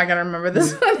 No, I'm not going to remember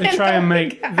this one. They try and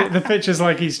make the pictures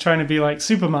like he's trying to be like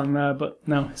Superman there, but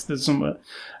no, it doesn't work.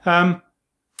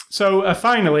 So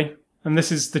finally, and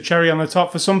this is the cherry on the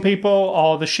top for some people,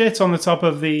 or the shit on the top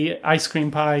of the ice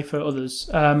cream pie for others,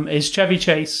 is Chevy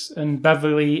Chase and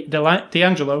Beverly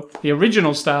D'Angelo, the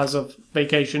original stars of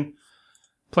Vacation,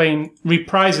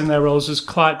 reprising their roles as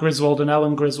Clark Griswold and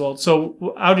Ellen Griswold.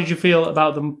 So how did you feel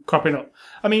about them cropping up?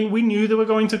 I mean, we knew they were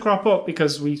going to crop up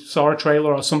because we saw a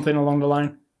trailer or something along the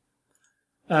line.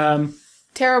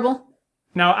 Terrible.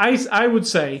 Now, I would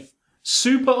say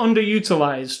super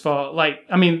underutilized for,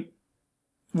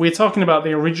 we're talking about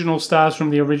the original stars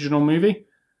from the original movie.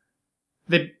 I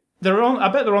bet they're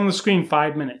on the screen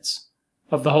 5 minutes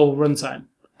of the whole runtime.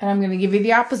 And I'm going to give you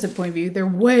the opposite point of view. They're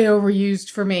way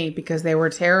overused for me because they were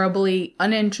terribly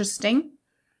uninteresting.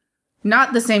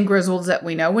 Not the same Griswolds that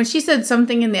we know. When she said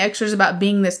something in the extras about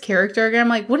being this character again, I'm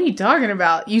like, what are you talking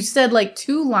about? You said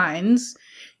 2 lines.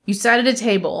 You sat at a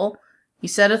table. You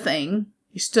said a thing.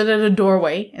 You stood at a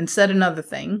doorway and said another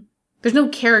thing. There's no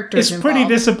characters involved. It's pretty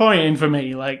disappointing for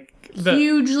me.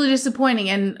 Hugely disappointing.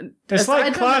 And it's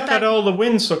like Clark had all the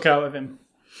wind sucked out of him.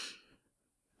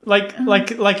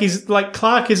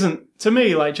 Clark isn't, to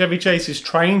me, Chevy Chase is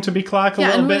trying to be Clark a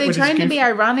little bit. Yeah, and were they trying to be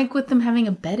ironic with them having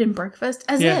a bed and breakfast?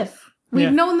 As if.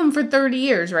 We've known them for 30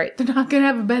 years, right? They're not going to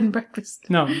have a bed and breakfast.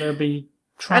 No, they'll be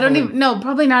traveling.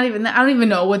 Probably not even that. I don't even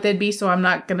know what they'd be, so I'm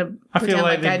not going to I feel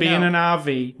like they'd be in an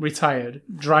RV, retired,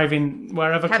 driving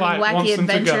wherever Clark wants them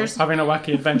to go, having a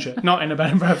wacky adventure, not in a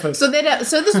bed and breakfast. So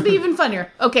this would be even funnier.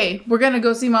 Okay, we're going to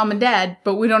go see Mom and Dad,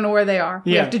 but we don't know where they are.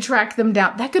 We have to track them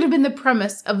down. That could have been the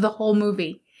premise of the whole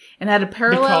movie and had a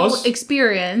parallel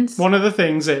experience. One of the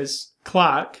things is,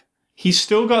 Clark, he's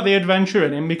still got the adventure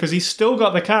in him because he's still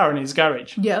got the car in his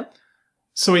garage. Yep.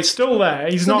 So it's still there.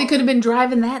 So they could have been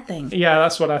driving that thing. Yeah,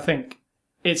 that's what I think.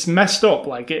 It's messed up.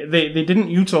 They didn't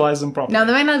utilize them properly. Now,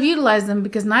 they might not have utilized them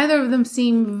because neither of them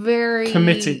seem very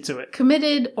committed to it.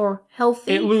 Committed or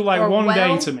healthy. It looked like one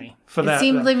day to me for that. It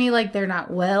seems to me like they're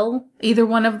not well, either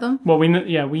one of them. Well, we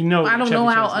know. I don't know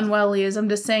how unwell he is. I'm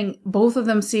just saying both of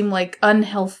them seem like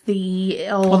unhealthy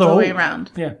all the way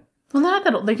around. Yeah. Well, not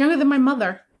that old. They're younger than my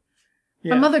mother.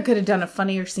 Yeah. My mother could have done a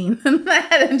funnier scene than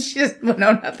that, and she just would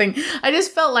know nothing. I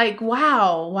just felt like,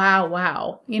 wow.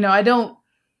 I didn't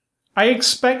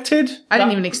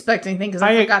even expect anything because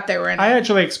I forgot they were in it. I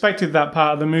actually expected that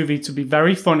part of the movie to be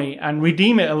very funny and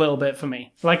redeem it a little bit for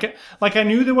me. Like I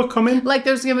knew they were coming. Like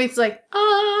there's gonna be, it's like,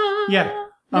 yeah.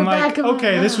 I'm like,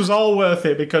 okay, this was all worth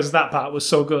it because that part was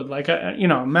so good.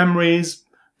 Memories,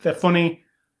 they're funny,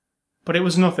 but it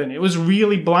was nothing. It was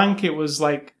really blank. It was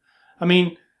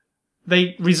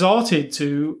they resorted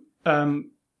to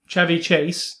Chevy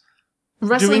Chase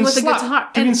wrestling with a guitar,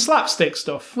 doing slapstick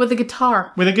stuff with a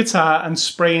guitar, and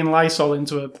spraying Lysol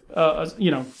into a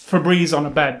Febreze on a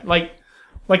bed, like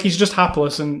he's just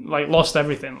hapless and lost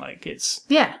everything. It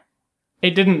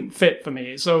didn't fit for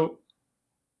me. So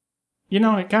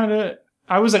it kind of.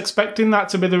 I was expecting that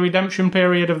to be the redemption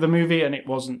period of the movie, and it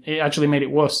wasn't. It actually made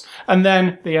it worse. And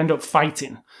then they end up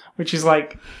fighting, which is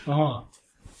That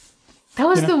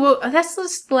was that's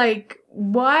just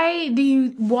why do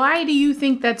you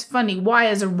think that's funny? Why,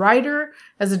 as a writer,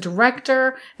 as a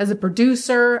director, as a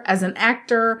producer, as an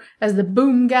actor, as the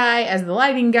boom guy, as the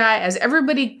lighting guy, as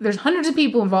everybody, there's hundreds of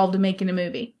people involved in making a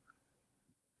movie.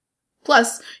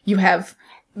 Plus, you have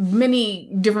many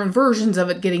different versions of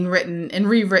it getting written and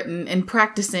rewritten and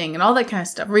practicing and all that kind of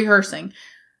stuff, rehearsing.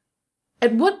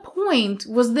 At what point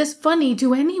was this funny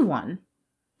to anyone?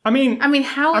 I mean,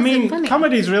 how is it funny?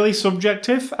 Comedy is really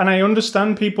subjective, and I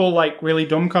understand people like really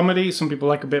dumb comedy. Some people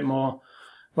like a bit more,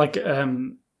 like,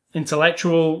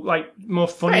 intellectual, like, more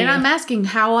funny. Right, and I'm asking,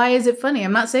 why is it funny?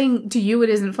 I'm not saying to you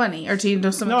it isn't funny, or to you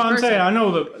to some No, I'm saying I know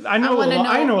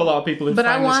a lot of people who but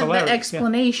find I want this hilarious. the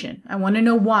explanation. Yeah. I want to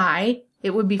know why it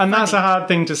would be and funny. And that's a hard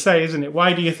thing to say, isn't it?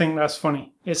 Why do you think that's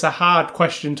funny? It's a hard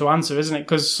question to answer, isn't it?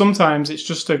 Because sometimes it's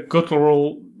just a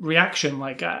guttural reaction,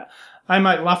 like... I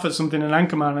might laugh at something in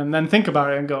Anchorman and then think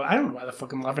about it and go, I don't know why the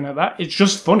fuck I'm laughing at that. It's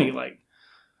just funny, like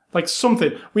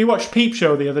something. We watched Peep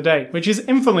Show the other day, which is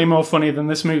infinitely more funny than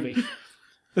this movie.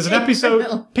 There's an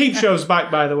episode... Peep Show's back,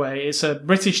 by the way. It's a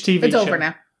British TV show. It's over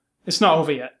now. It's not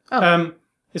over yet. Oh.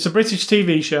 It's a British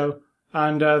TV show,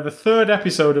 and the third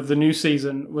episode of the new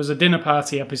season was a dinner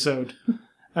party episode.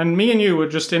 And me and you were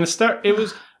just in it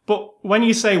was... But when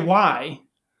you say why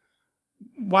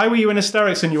were you in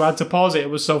hysterics and you had to pause it? It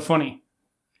was so funny.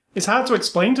 It's hard to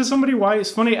explain to somebody why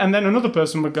it's funny, and then another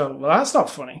person would go, well, that's not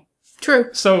funny. True.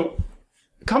 So,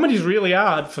 comedy's really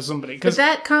hard for somebody. But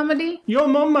that comedy... Your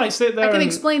mum might sit there I can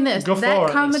explain this. That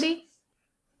comedy,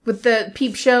 with the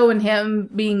Peep Show and him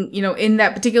being, in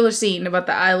that particular scene about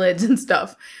the eyelids and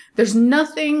stuff, there's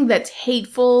nothing that's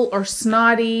hateful or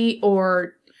snotty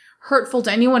or hurtful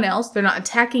to anyone else. They're not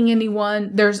attacking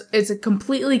anyone. It's a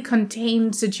completely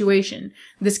contained situation.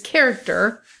 This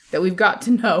character that we've got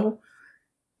to know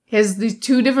has these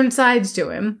two different sides to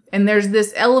him, and there's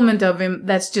this element of him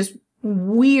that's just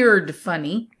weird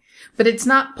funny, but it's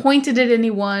not pointed at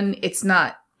anyone. It's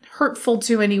not hurtful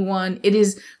to anyone. It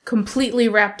is completely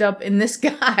wrapped up in this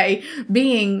guy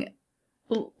being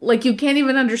like, you can't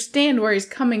even understand where he's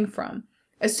coming from.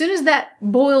 As soon as that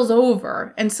boils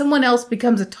over and someone else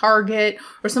becomes a target,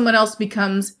 or someone else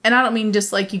becomes, and I don't mean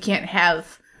just like you can't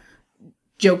have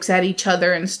jokes at each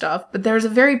other and stuff, but there's a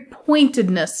very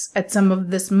pointedness at some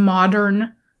of this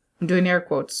modern, I'm doing air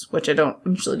quotes, which I don't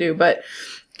usually do, but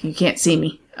you can't see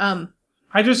me.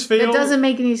 I just feel it doesn't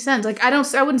make any sense. Like, I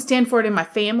wouldn't stand for it in my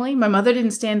family. My mother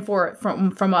didn't stand for it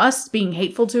from us being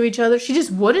hateful to each other. She just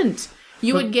wouldn't.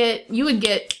 You would get fingers snapped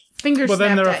at you. But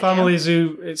then there are families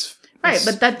who Right,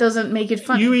 but that doesn't make it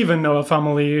funny. You even know a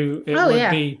family who it would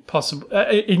be possible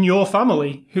in your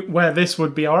family where this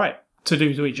would be all right to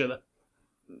do to each other.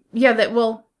 Yeah, that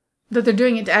they're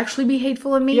doing it to actually be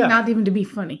hateful of me, not even to be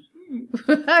funny.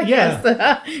 Yeah.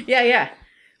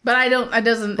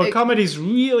 But comedy's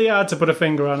really hard to put a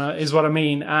finger on it, is what I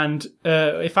mean. And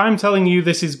if I'm telling you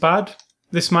this is bad,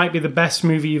 this might be the best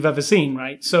movie you've ever seen,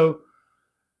 right? So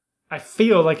I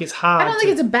feel like it's hard. I don't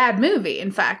think it's a bad movie,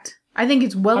 in fact. I think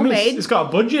it's well made. It's got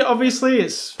a budget, obviously.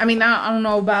 I don't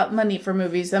know about money for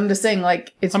movies. I'm just saying,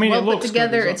 like, it's well put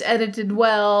together. Well. It's edited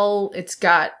well. It's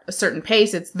got a certain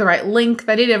pace. It's the right length.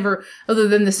 I didn't ever, other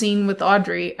than the scene with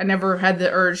Audrey, I never had the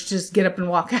urge to just get up and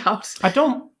walk out.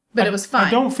 But it was fine. I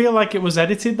don't feel like it was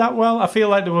edited that well. I feel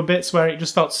like there were bits where it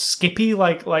just felt skippy,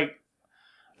 like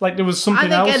there was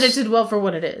something else. I think edited well for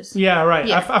what it is. Yeah, right.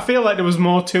 Yeah. I feel like there was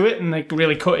more to it, and they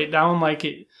really cut it down, like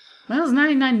it. Well, it was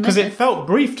 99 minutes. Because it felt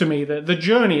brief to me, the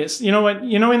journey. It's in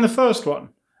the first one,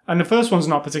 and the first one's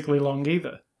not particularly long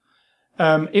either.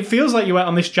 It feels like you went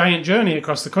on this giant journey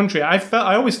across the country. I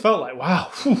always felt like, wow,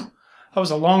 whew, that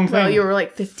was a long thing. Well, you were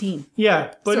like 15.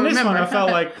 Yeah, but in this one I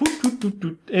felt like,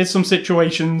 here's some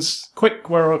situations, quick,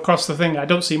 we're across the thing. I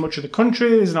don't see much of the country.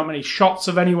 There's not many shots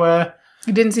of anywhere.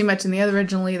 You didn't see much in the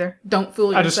original either. Don't fool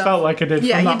yourself. I just felt like I did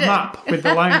from that map with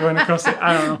the line going across it.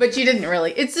 I don't know. But you didn't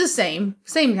really. It's the same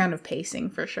kind of pacing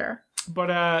for sure.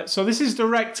 But so this is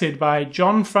directed by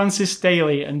John Francis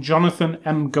Daly and Jonathan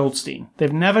M. Goldstein.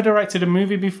 They've never directed a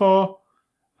movie before.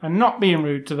 I'm not being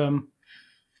rude to them.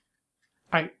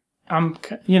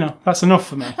 That's enough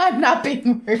for me. I'm not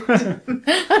being rude.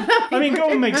 I mean, go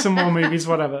and make some more movies,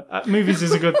 whatever. Movies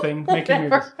is a good thing, making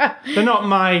movies. They're not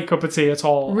my cup of tea at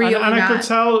all. Really and I could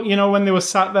tell, when they were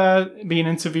sat there being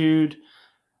interviewed,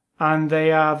 and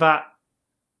they are that,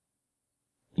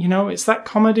 it's that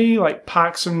comedy, like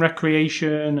Parks and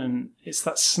Recreation, and it's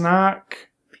that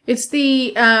snark. It's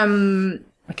the,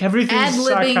 like everything's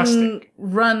sarcastic.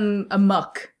 Run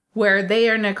amok. Where they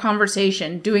are in a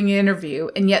conversation, doing an interview,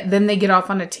 and yet then they get off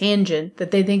on a tangent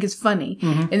that they think is funny,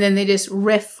 and then they just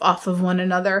riff off of one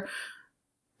another,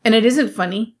 and it isn't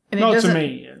funny. And not to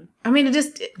me. I mean, it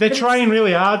just... They're trying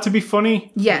really hard to be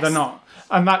funny, yes. But they're not.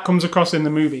 And that comes across in the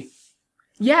movie.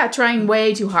 Yeah, trying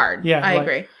way too hard. Yeah, I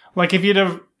agree. Like, if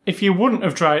you wouldn't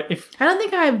have tried... I don't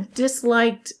think I've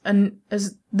disliked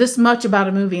this much about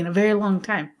a movie in a very long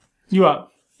time.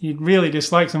 You'd really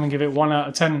dislike something, give it 1 out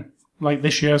of 10. Like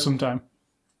this year sometime.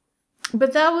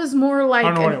 But that was more like, I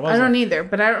don't know what it was. I don't either,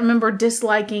 but I remember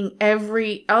disliking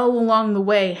all along the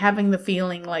way, having the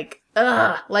feeling like,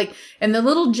 ugh, like, and the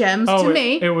little gems to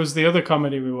me. It was the other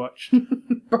comedy we watched.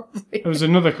 Probably. It was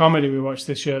another comedy we watched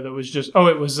this year that was just,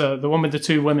 it was the one with the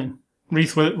two women.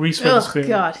 Reese Witherspoon. Oh,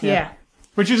 God, yeah.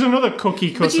 Which is another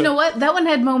cookie cutter. But you know what? That one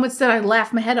had moments that I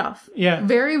laughed my head off. Yeah. And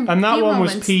that one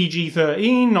moments. was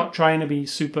PG-13, not trying to be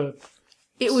super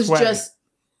It was sweary. just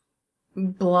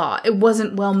blah. It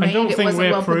wasn't well made. I don't think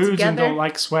we're prudes and don't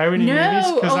like swearing in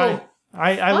movies, because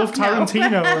I love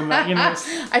Tarantino and that, you know.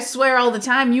 I swear all the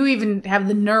time. You even have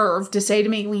the nerve to say to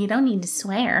me, well, you don't need to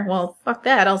swear. Well, fuck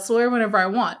that. I'll swear whenever I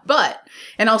want.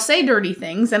 And I'll say dirty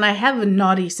things, and I have a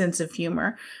naughty sense of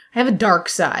humor. I have a dark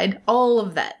side. All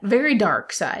of that. Very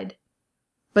dark side.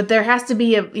 But there has to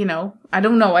be I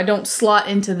don't know. I don't slot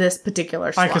into this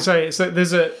particular slot. Like I say, it's like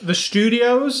the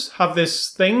studios have this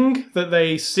thing that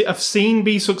they have seen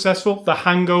be successful, The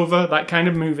Hangover, that kind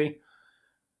of movie.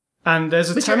 And there's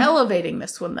a But you're elevating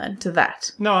this one then to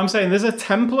that. No, I'm saying there's a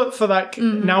template for that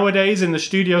nowadays in the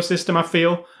studio system, I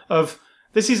feel, of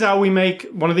this is how we make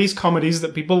one of these comedies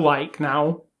that people like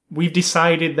now. We've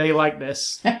decided they like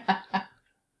this.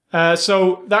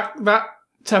 So that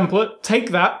template,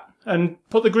 take that and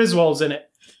put the Griswolds in it.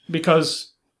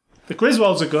 Because the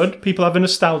Griswolds are good, people have a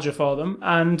nostalgia for them,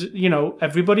 and,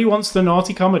 everybody wants the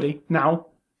naughty comedy now.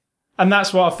 And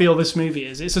that's what I feel this movie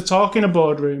is. It's a talk in a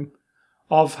boardroom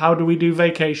of how do we do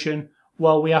Vacation?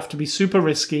 Well, we have to be super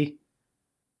risky.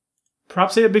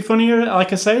 Perhaps it'd be funnier,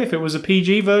 like I say, if it was a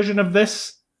PG version of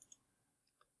this.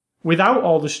 Without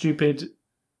all the stupid...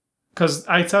 Because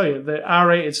I tell you, the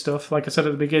R-rated stuff, like I said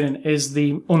at the beginning, is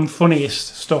the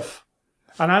unfunniest stuff.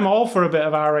 And I'm all for a bit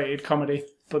of R-rated comedy,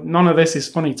 but none of this is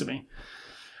funny to me.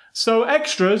 So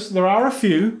extras, there are a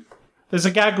few. There's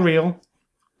a gag reel.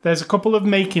 There's a couple of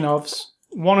making-ofs.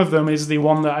 One of them is the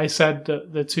one that I said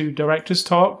that the two directors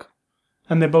talk,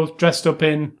 and they're both dressed up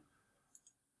in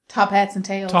Top hats and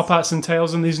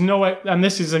tails. And there's and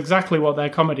this is exactly what their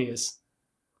comedy is.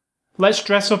 Let's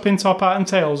dress up in top hat and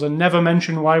tails and never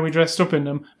mention why we dressed up in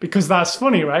them, because that's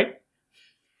funny, right?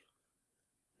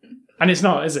 And it's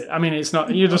not, is it? I mean, it's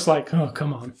not. You're just like, oh,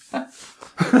 come on.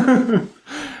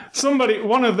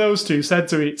 One of those two said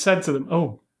to them,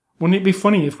 oh, wouldn't it be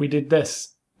funny if we did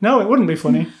this? No, it wouldn't be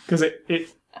funny, because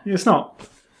it's not.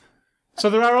 So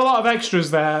there are a lot of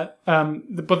extras there,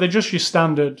 but they're just your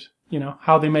standard,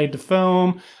 how they made the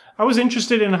film. I was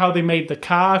interested in how they made the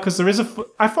car, because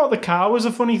I thought the car was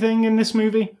a funny thing in this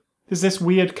movie. There's this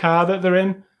weird car that they're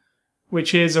in,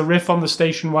 which is a riff on the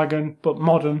station wagon, but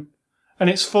modern. And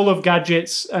it's full of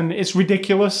gadgets, and it's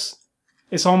ridiculous.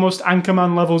 It's almost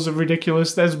Anchorman levels of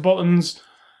ridiculous. There's buttons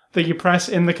that you press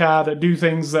in the car that do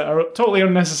things that are totally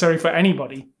unnecessary for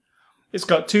anybody. It's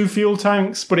got 2 fuel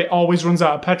tanks, but it always runs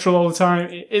out of petrol all the time.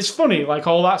 It's funny, like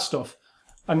all that stuff.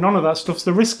 And none of that stuff's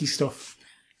the risky stuff.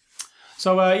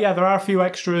 So, there are a few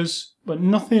extras, but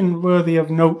nothing worthy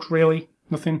of note, really.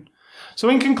 Nothing. So,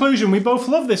 in conclusion, we both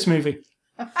love this movie.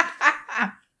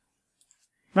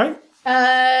 Right?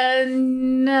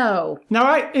 No.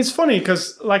 Now, it's funny,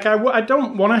 because, I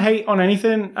don't want to hate on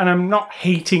anything, and I'm not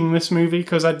hating this movie,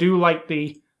 because I do like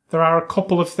there are a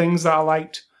couple of things that I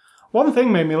liked. One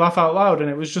thing made me laugh out loud, and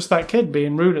it was just that kid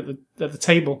being rude at the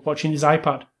table, watching his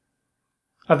iPad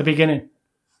at the beginning.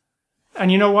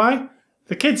 And you know why?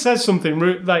 The kid says something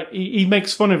rude, like he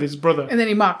makes fun of his brother. And then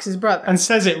he mocks his brother. And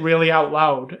says it really out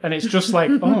loud, and it's just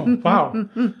like, oh, wow.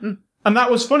 And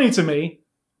that was funny to me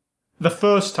the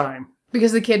first time.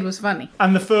 Because the kid was funny.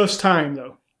 And the first time,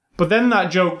 though. But then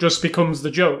that joke just becomes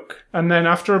the joke. And then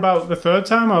after about the third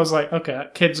time, I was like, okay,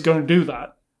 that kid's going to do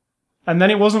that. And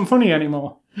then it wasn't funny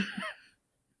anymore.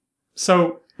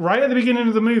 So, right at the beginning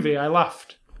of the movie, I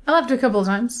laughed. I laughed a couple of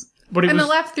times. But I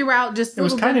laughed throughout just it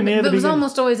was kind of near the beginning. It was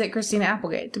almost always at Christina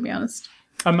Applegate, to be honest.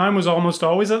 And mine was almost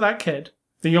always at that kid,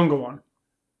 the younger one.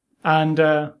 And,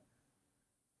 it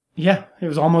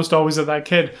was almost always at that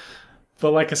kid.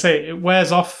 But like I say, it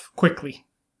wears off quickly.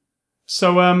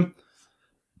 So,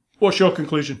 what's your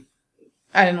conclusion?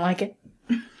 I didn't like it.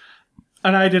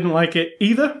 And I didn't like it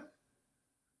either.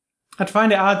 I'd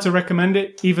find it hard to recommend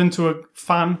it, even to a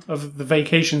fan of the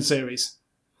Vacation series.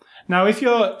 Now, if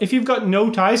you've got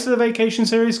no ties to the Vacation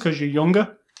series because you're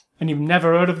younger and you've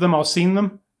never heard of them or seen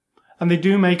them, and they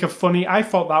do make a funny... I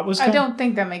thought that was... I don't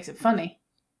think that makes it funny.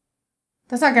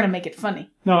 That's not going to make it funny.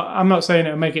 No, I'm not saying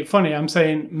it'll make it funny. I'm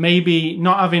saying maybe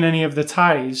not having any of the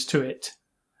ties to it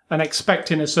and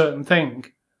expecting a certain thing.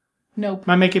 Nope.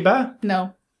 Might make it better?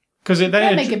 No. Because it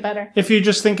then make it better. If you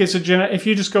just think if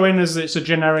you just go in as it's a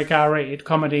generic R-rated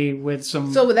comedy with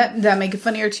some... So would that make it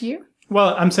funnier to you?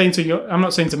 Well, I'm saying to you. I'm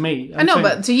not saying to me. I know,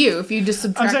 but to you, if you just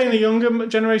I'm subtract saying the younger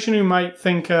generation who might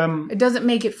think it doesn't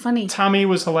make it funny. Tammy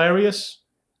was hilarious.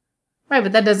 Right,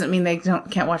 but that doesn't mean they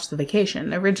can't watch The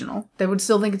Vacation original. They would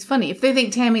still think it's funny. If they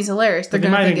think Tammy's hilarious, they're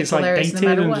going to think it's hilarious no dated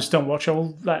matter and what. just don't watch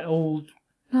that old.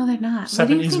 No, they're not. 70s what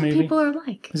do you think movie. people are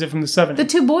like? Is it from the 70s? The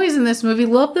two boys in this movie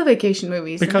love the Vacation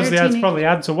movies. Because they probably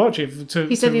had to watch it.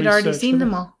 He said he'd already seen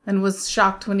them all and was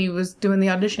shocked when he was doing the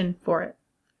audition for it.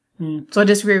 So I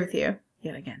disagree with you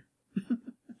yet again.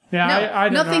 Yeah, no, I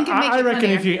don't nothing know. can make I it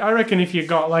reckon funnier. I reckon if you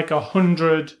got like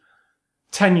 100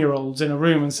 10-year-olds in a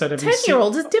room and said,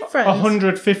 10-year-olds is different.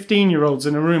 100 15-year-olds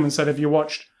in a room and said, have you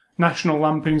watched National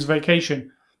Lampoon's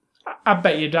Vacation? I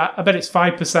bet it's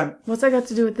 5%. What's that got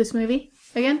to do with this movie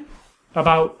again?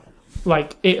 About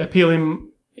like it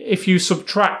appealing. If you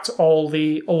subtract all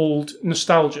the old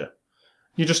nostalgia,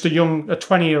 you're just a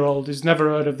 20-year-old who's never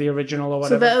heard of the original or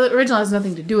whatever. So the original has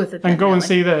nothing to do with it. And go and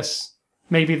see this.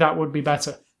 Maybe that would be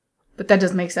better. But that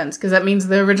doesn't make sense, because that means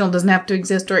the original doesn't have to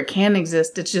exist, or it can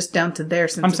exist. It's just down to their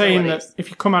sensibilities. I'm saying that if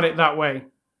you come at it that way...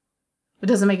 It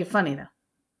doesn't make it funny, though.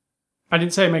 I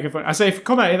didn't say make it funny. I say if you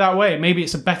come at it that way, maybe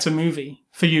it's a better movie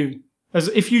for you. As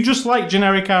if you just like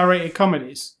generic R-rated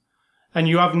comedies, and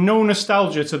you have no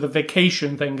nostalgia to the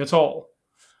Vacation thing at all,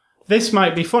 this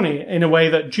might be funny in a way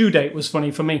that Due Date was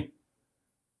funny for me.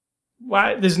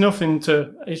 Why? There's nothing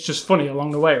to... It's just funny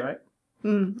along the way, right?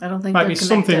 I don't think might be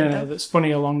something in though. it that's funny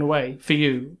along the way for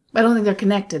you. I don't think they're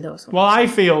connected, though. Well, I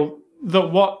feel that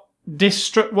what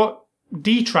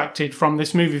detracted from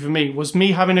this movie for me was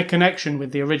me having a connection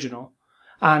with the original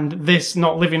and this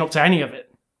not living up to any of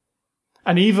it.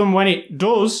 And even when it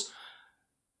does,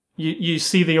 you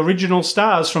see the original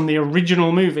stars from the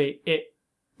original movie, it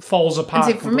falls apart.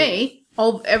 And see, for me,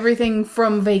 everything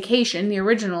from Vacation, the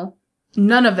original,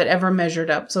 none of it ever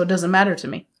measured up, so it doesn't matter to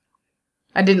me.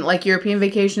 I didn't like European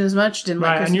Vacation as much. Didn't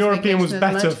like Christmas and European Vacation was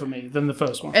better for me than the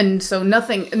first one. And so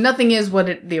nothing is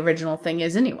what the original thing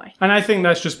is anyway. And I think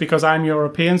that's just because I'm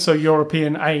European. So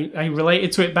European, I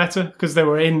related to it better because they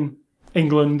were in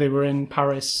England, they were in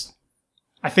Paris.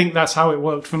 I think that's how it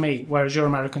worked for me. Whereas you're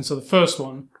American, so the first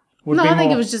one would be more... No, I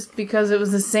think it was just because it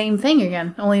was the same thing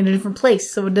again, only in a different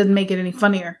place. So it didn't make it any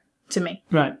funnier to me.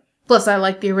 Right. Plus, I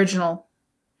like the original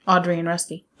Audrey and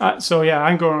Rusty. So yeah,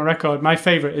 I'm going on record. My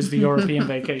favourite is the European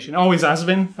Vacation. Always has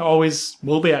been. Always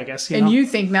will be, I guess. You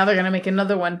think now they're going to make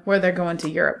another one where they're going to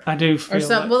Europe. I do feel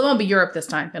Well, it won't be Europe this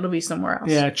time. It'll be somewhere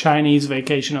else. Yeah, Chinese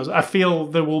Vacation. I feel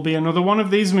there will be another one of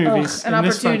these movies. An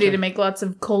opportunity to make lots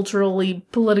of culturally,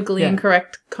 politically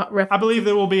incorrect references. I believe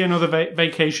there will be another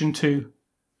Vacation 2.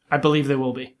 I believe there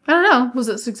will be. I don't know. Was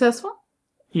it successful?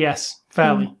 Yes,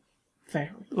 fairly.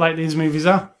 Fairly. Like these movies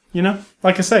are. You know,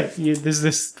 like I say, there's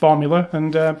this formula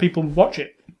and people watch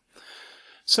it.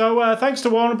 So thanks to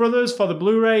Warner Brothers for the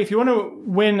Blu-ray. If you want to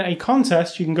win a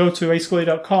contest, you can go to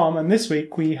ascully.com, and this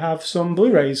week we have some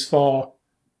Blu-rays for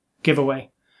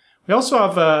giveaway. We also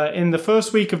have, in the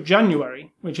first week of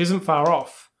January, which isn't far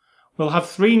off, we'll have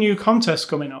 3 new contests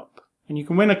coming up, and you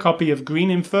can win a copy of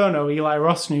Green Inferno, Eli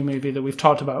Roth's new movie that we've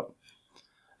talked about.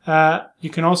 You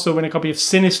can also win a copy of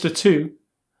Sinister 2,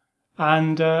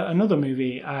 and another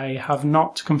movie I have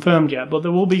not confirmed yet, but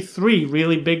there will be 3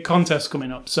 really big contests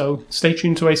coming up, so stay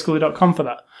tuned to ascully.com for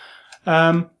that.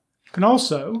 You can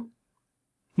also,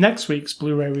 next week's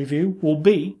Blu-ray review will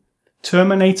be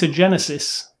Terminator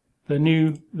Genisys,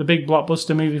 the big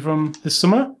blockbuster movie from this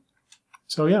summer.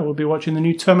 So yeah, we'll be watching the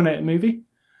new Terminator movie.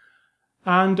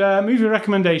 And movie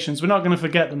recommendations, we're not going to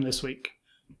forget them this week.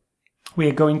 We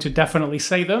are going to definitely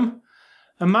say them.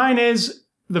 And mine is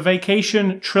the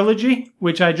Vacation trilogy,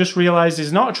 which I just realised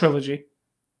is not a trilogy.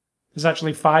 There's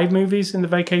actually 5 movies in the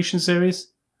Vacation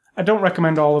series. I don't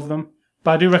recommend all of them,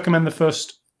 but I do recommend the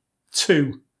first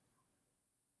 2.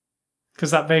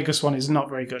 Because that Vegas one is not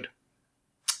very good.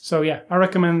 So yeah, I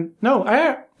recommend...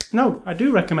 I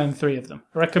do recommend 3 of them.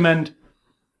 I recommend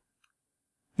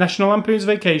National Lampoon's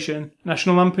Vacation,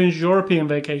 National Lampoon's European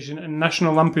Vacation, and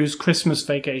National Lampoon's Christmas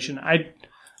Vacation.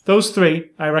 Those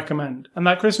 3 I recommend. And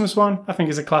that Christmas one, I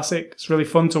think, is a classic. It's really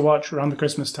fun to watch around the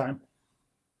Christmas time.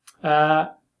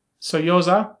 So yours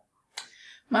are?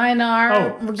 Mine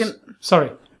are...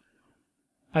 Sorry.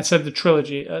 I said the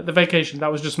trilogy. The Vacation,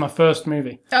 that was just my first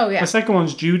movie. Oh, yeah. The second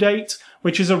one's Due Date,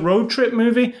 which is a road trip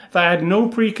movie that I had no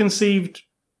preconceived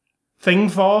thing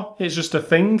for. It's just a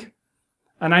thing.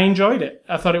 And I enjoyed it.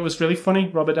 I thought it was really funny.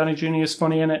 Robert Downey Jr. is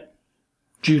funny in it.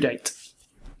 Due Date.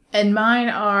 And mine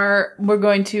are, we're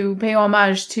going to pay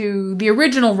homage to the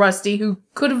original Rusty, who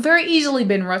could have very easily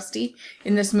been Rusty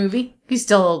in this movie. He's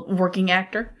still a working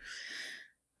actor.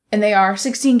 And they are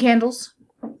 16 Candles,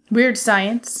 Weird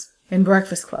Science, and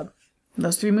Breakfast Club.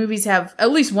 Those three movies have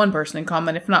at least one person in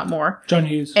common, if not more. John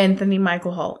Hughes. Anthony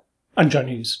Michael Hall. And John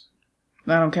Hughes.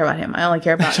 I don't care about him. I only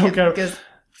care about him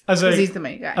because he's the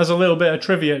main guy. As a little bit of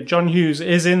trivia, John Hughes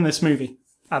is in this movie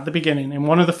at the beginning in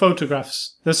one of the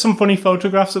photographs. There's some funny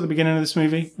photographs at the beginning of this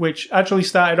movie, which actually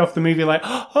started off the movie like,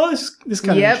 oh, this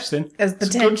kind of interesting. As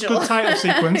potential. It's a good title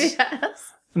sequence.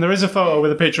 Yes. And there is a photo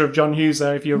with a picture of John Hughes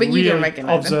there if you're really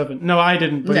observant. No, I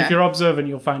didn't, but if you're observant,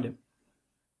 you'll find him.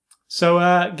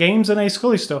 So, games and A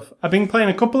Scully stuff. I've been playing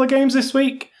a couple of games this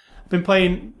week. I've been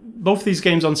playing both these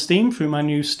games on Steam through my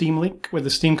new Steam Link with the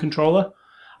Steam controller.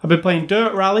 I've been playing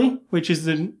Dirt Rally, which is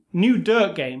the new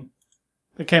Dirt game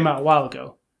that came out a while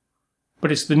ago.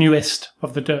 But it's the newest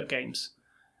of the Dirt games.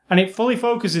 And it fully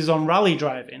focuses on rally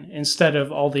driving instead of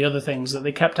all the other things that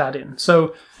they kept adding.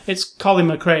 So it's Colin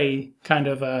McRae kind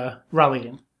of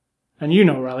rallying. And you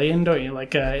know rallying, don't you?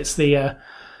 Like, it's the...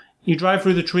 you drive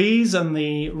through the trees and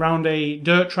round a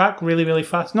dirt track really, really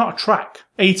fast. Not a track,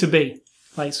 A to B.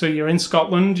 Like, so you're in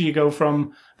Scotland, you go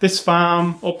from this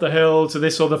farm up the hill to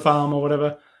this other farm or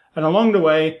whatever. And along the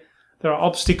way, there are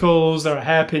obstacles, there are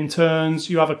hairpin turns.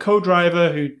 You have a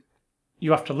co-driver who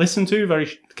you have to listen to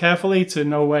very carefully to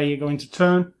know where you're going to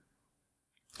turn.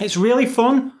 It's really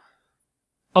fun.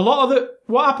 A lot of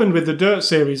what happened with the Dirt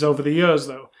series over the years,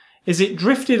 though, is it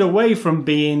drifted away from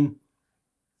being,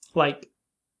 like,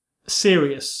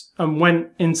 serious and went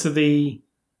into the,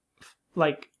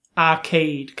 like,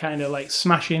 arcade kind of, like,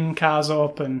 smashing cars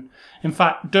up. And, in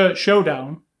fact, Dirt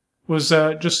Showdown was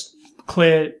just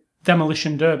clear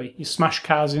demolition derby. You smash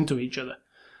cars into each other.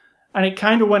 And it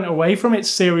kind of went away from its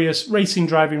serious racing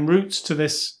driving roots to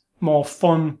this more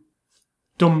fun,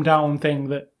 dumbed down thing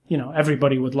that, you know,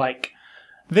 everybody would like.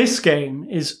 This game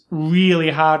is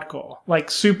really hardcore, like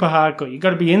super hardcore. You've got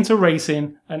to be into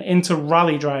racing and into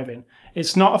rally driving.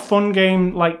 It's not a fun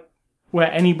game like where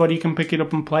anybody can pick it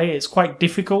up and play. It's quite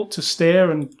difficult to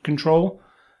steer and control.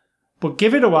 But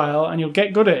give it a while and you'll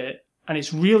get good at it. And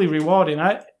it's really rewarding.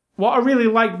 What I really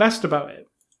like best about it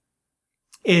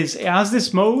is it has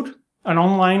this mode, an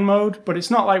online mode, but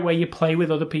it's not like where you play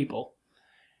with other people.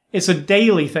 It's a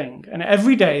daily thing, and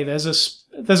every day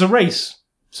there's a race.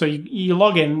 So you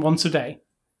log in once a day,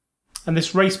 and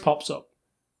this race pops up.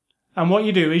 And what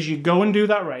you do is you go and do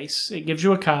that race. It gives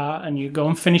you a car, and you go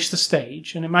and finish the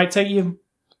stage, and it might take you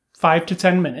 5 to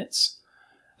 10 minutes.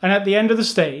 And at the end of the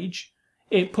stage,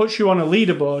 it puts you on a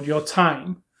leaderboard, your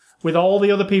time, with all the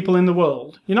other people in the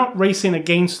world. You're not racing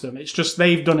against them. It's just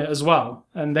they've done it as well.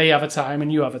 And they have a time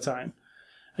and you have a time.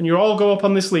 And you all go up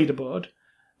on this leaderboard.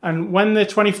 And when the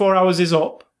 24 hours is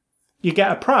up, you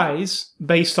get a prize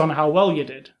based on how well you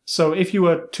did. So if you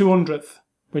were 200th,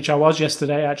 which I was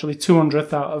yesterday, actually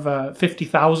 200th out of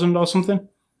 50,000 or something,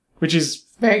 which is...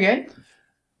 very good.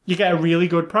 You get a really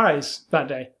good prize that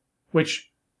day, which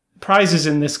prizes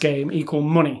in this game equal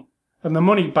money. And the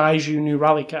money buys you new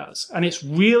rally cars. And it's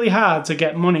really hard to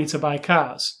get money to buy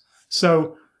cars.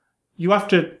 So you have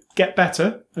to get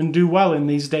better and do well in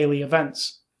these daily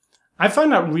events. I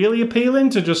find that really appealing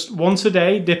to just once a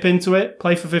day dip into it,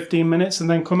 play for 15 minutes and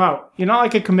then come out. You're not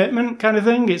like a commitment kind of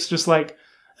thing. It's just like,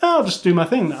 oh, I'll just do my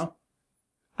thing now.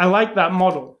 I like that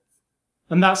model.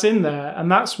 And that's in there.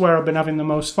 And that's where I've been having the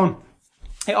most fun.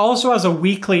 It also has a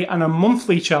weekly and a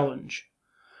monthly challenge,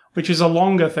 which is a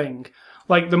longer thing.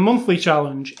 Like, the monthly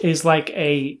challenge is like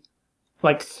a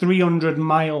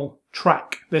 300-mile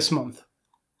track this month,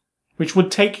 which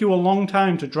would take you a long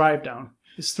time to drive down.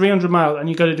 It's 300 miles, and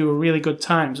you've got to do a really good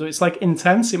time. So it's, like,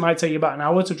 intense. It might take you about an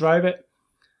hour to drive it.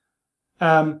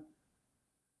 But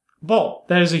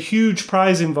there's a huge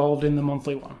prize involved in the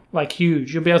monthly one. Like,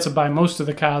 huge. You'll be able to buy most of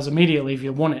the cars immediately if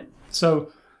you won it.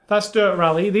 So that's Dirt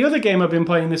Rally. The other game I've been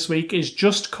playing this week is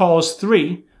Just Cause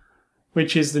 3,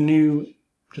 which is the new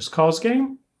Just Cause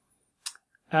game.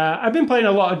 I've been playing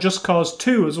a lot of Just Cause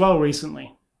 2 as well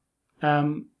recently.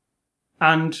 And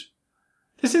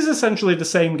this is essentially the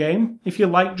same game. If you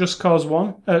like Just Cause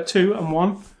 2 and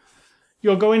 1,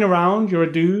 you're going around, you're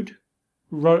a dude,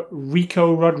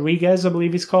 Rico Rodriguez, I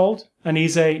believe he's called, and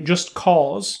he's a just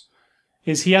cause.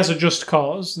 He has a just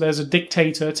cause. There's a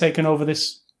dictator taking over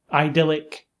this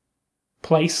idyllic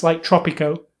place like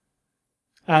Tropico.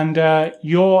 And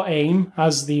your aim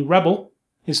as the rebel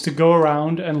is to go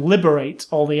around and liberate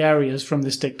all the areas from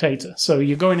this dictator. So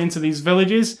you're going into these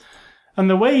villages, and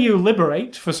the way you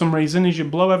liberate, for some reason, is you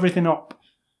blow everything up.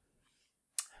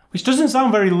 Which doesn't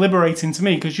sound very liberating to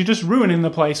me, because you're just ruining the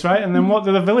place, right? And then what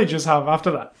do the villagers have after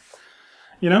that?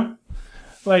 You know?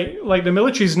 Like the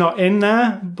military's not in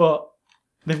there, but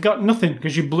they've got nothing,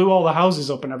 because you blew all the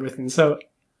houses up and everything. So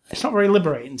it's not very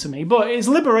liberating to me, but it's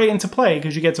liberating to play,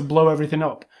 because you get to blow everything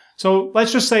up. So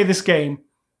let's just say this game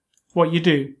what you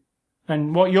do,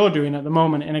 and what you're doing at the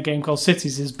moment in a game called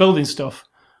Cities is building stuff,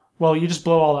 well, you just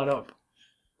blow all that up.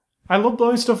 I love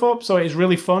blowing stuff up, so it's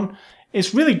really fun.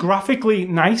 It's really graphically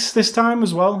nice this time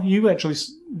as well. You actually,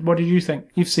 what did you think?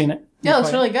 You've seen it. Yeah,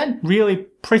 it's really good. Really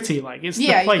pretty, like it's the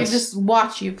place. Yeah, you can just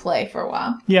watch you play for a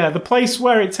while. Yeah, the place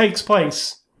where it takes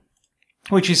place,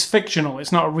 which is fictional,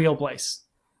 it's not a real place,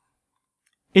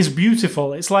 is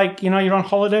beautiful. It's like, you're on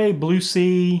holiday, blue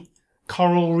sea,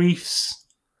 coral reefs,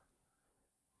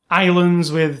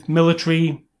 islands with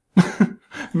military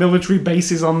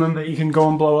bases on them that you can go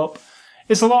and blow up.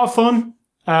 It's a lot of fun.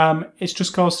 It's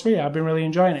Just Cause 3. I've been really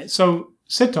enjoying it. So,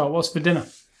 Sito, what's for dinner?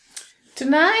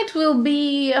 Tonight will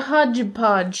be a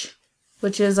hodgepodge,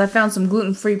 which is I found some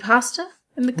gluten-free pasta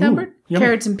in the cupboard,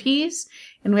 carrots and peas,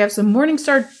 and we have some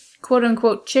Morningstar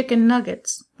quote-unquote chicken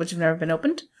nuggets, which have never been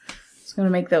opened. So I'm going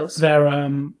to make those. They're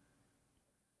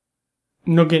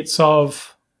nuggets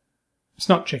of... It's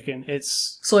not chicken,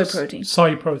 it's... Soy protein.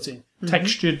 Soy protein. Mm-hmm.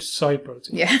 Textured soy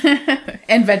protein. Yeah.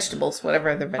 And vegetables, whatever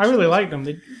other vegetables. I really like them.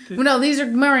 Well, no, these are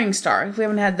Morningstar. We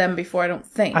haven't had them before, I don't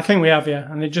think. I think we have,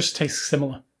 yeah. And they just taste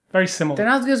similar. Very similar. They're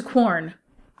not as good as corn.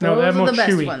 No, they're more the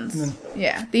best chewy. ones.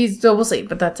 Yeah, these, so we'll see,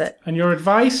 but that's it. And your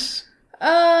advice?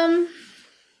 I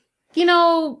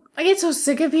get so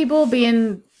sick of people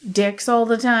being dicks all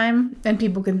the time, and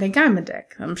people can think I'm a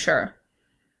dick, I'm sure.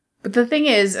 But the thing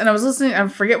is, and I was listening, I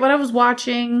forget what I was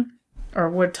watching, or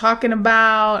what talking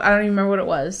about, I don't even remember what it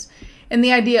was. And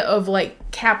the idea of,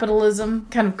 like, capitalism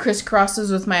kind of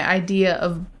crisscrosses with my idea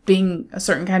of being a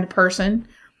certain kind of person.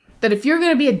 That if you're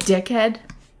going to be a dickhead,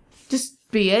 just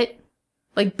be it.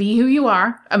 Like, be who you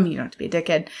are. I mean, you don't have to be a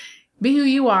dickhead. Be who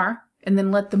you are, and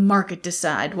then let the market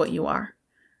decide what you are.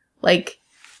 Like,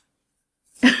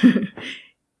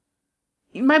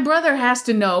 my brother has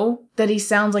to know that he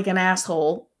sounds like an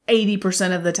asshole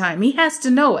 80% of the time. He has to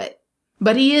know it.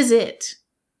 But he is it.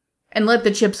 And let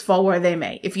the chips fall where they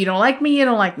may. If you don't like me, you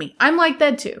don't like me. I'm like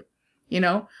that too.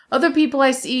 Other people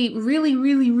I see really,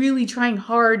 really, really trying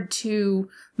hard to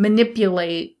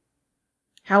manipulate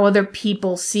how other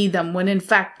people see them when in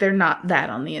fact they're not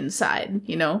that on the inside,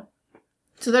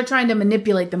 So they're trying to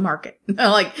manipulate the market.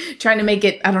 Like, trying to make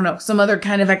it, I don't know, some other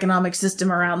kind of economic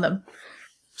system around them.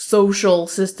 Social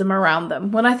system around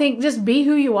them. When I think just be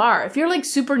who you are. If you're like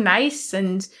super nice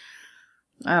and,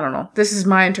 I don't know, this is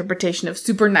my interpretation of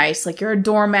super nice. Like you're a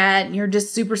doormat and you're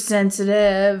just super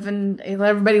sensitive and you let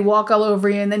everybody walk all over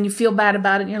you and then you feel bad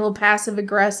about it and you're a little passive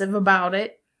aggressive about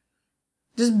it.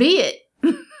 Just be it.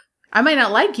 I might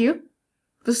not like you,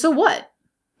 but so what?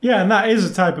 Yeah, and that is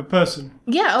a type of person.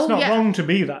 Yeah, it's not wrong to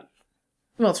be that.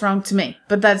 Well, it's wrong to me,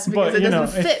 but that's because it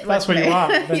doesn't fit. If that's what you are.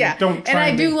 Then yeah, don't try and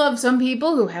I do love some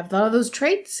people who have a lot of those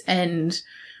traits, and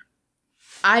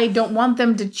I don't want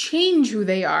them to change who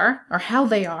they are or how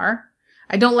they are.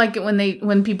 I don't like it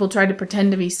when people try to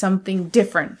pretend to be something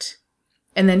different,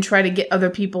 and then try to get other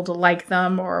people to like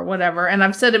them or whatever. And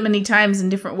I've said it many times in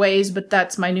different ways, but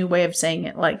that's my new way of saying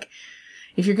it. Like,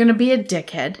 if you're gonna be a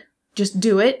dickhead, just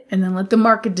do it, and then let the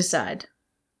market decide.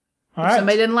 All if right.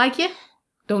 somebody didn't like you,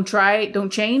 don't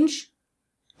change.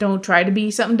 Don't try to be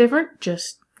something different.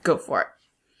 Just go for it.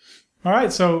 All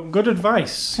right, so good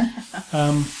advice.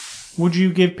 Would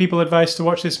you give people advice to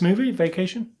watch this movie,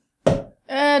 Vacation?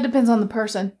 Depends on the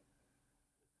person.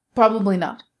 Probably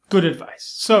not. Good advice.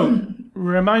 So,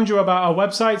 remind you about our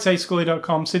websites,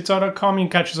 ascully.com, sidtor.com. You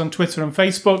can catch us on Twitter and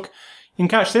Facebook. You can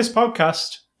catch this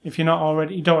podcast, if you don't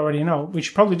already know, which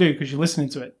you probably do because you're listening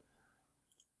to it,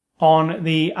 on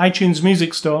the iTunes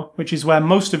Music Store, which is where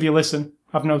most of you listen,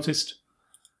 I've noticed.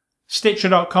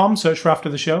 Stitcher.com, search for After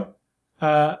the Show.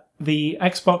 The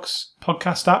Xbox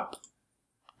podcast app.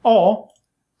 Or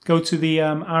go to the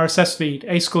RSS feed,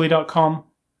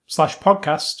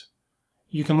 ascully.com/podcast.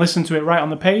 You can listen to it right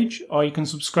on the page, or you can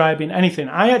subscribe in anything.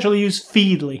 I actually use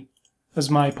Feedly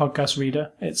as my podcast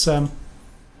reader. It's on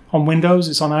Windows,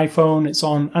 it's on iPhone, it's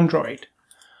on Android.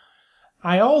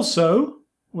 I also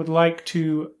would like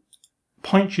to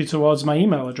point you towards my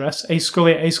email address,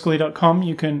 ascully@ascully.com.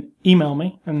 You can email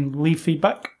me and leave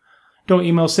feedback. Don't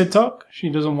email Sid Talk. She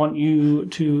doesn't want you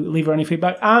to leave her any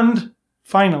feedback. And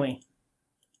finally,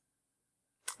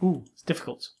 it's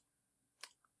difficult.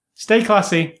 Stay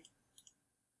classy.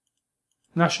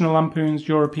 National Lampoon's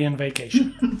European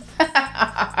Vacation.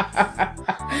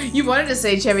 You wanted to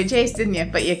say Chevy Chase, didn't you?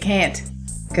 But you can't,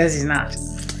 because he's not.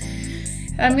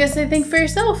 I'm going to say think for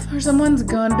yourself, or someone's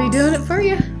going to be doing it for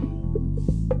you.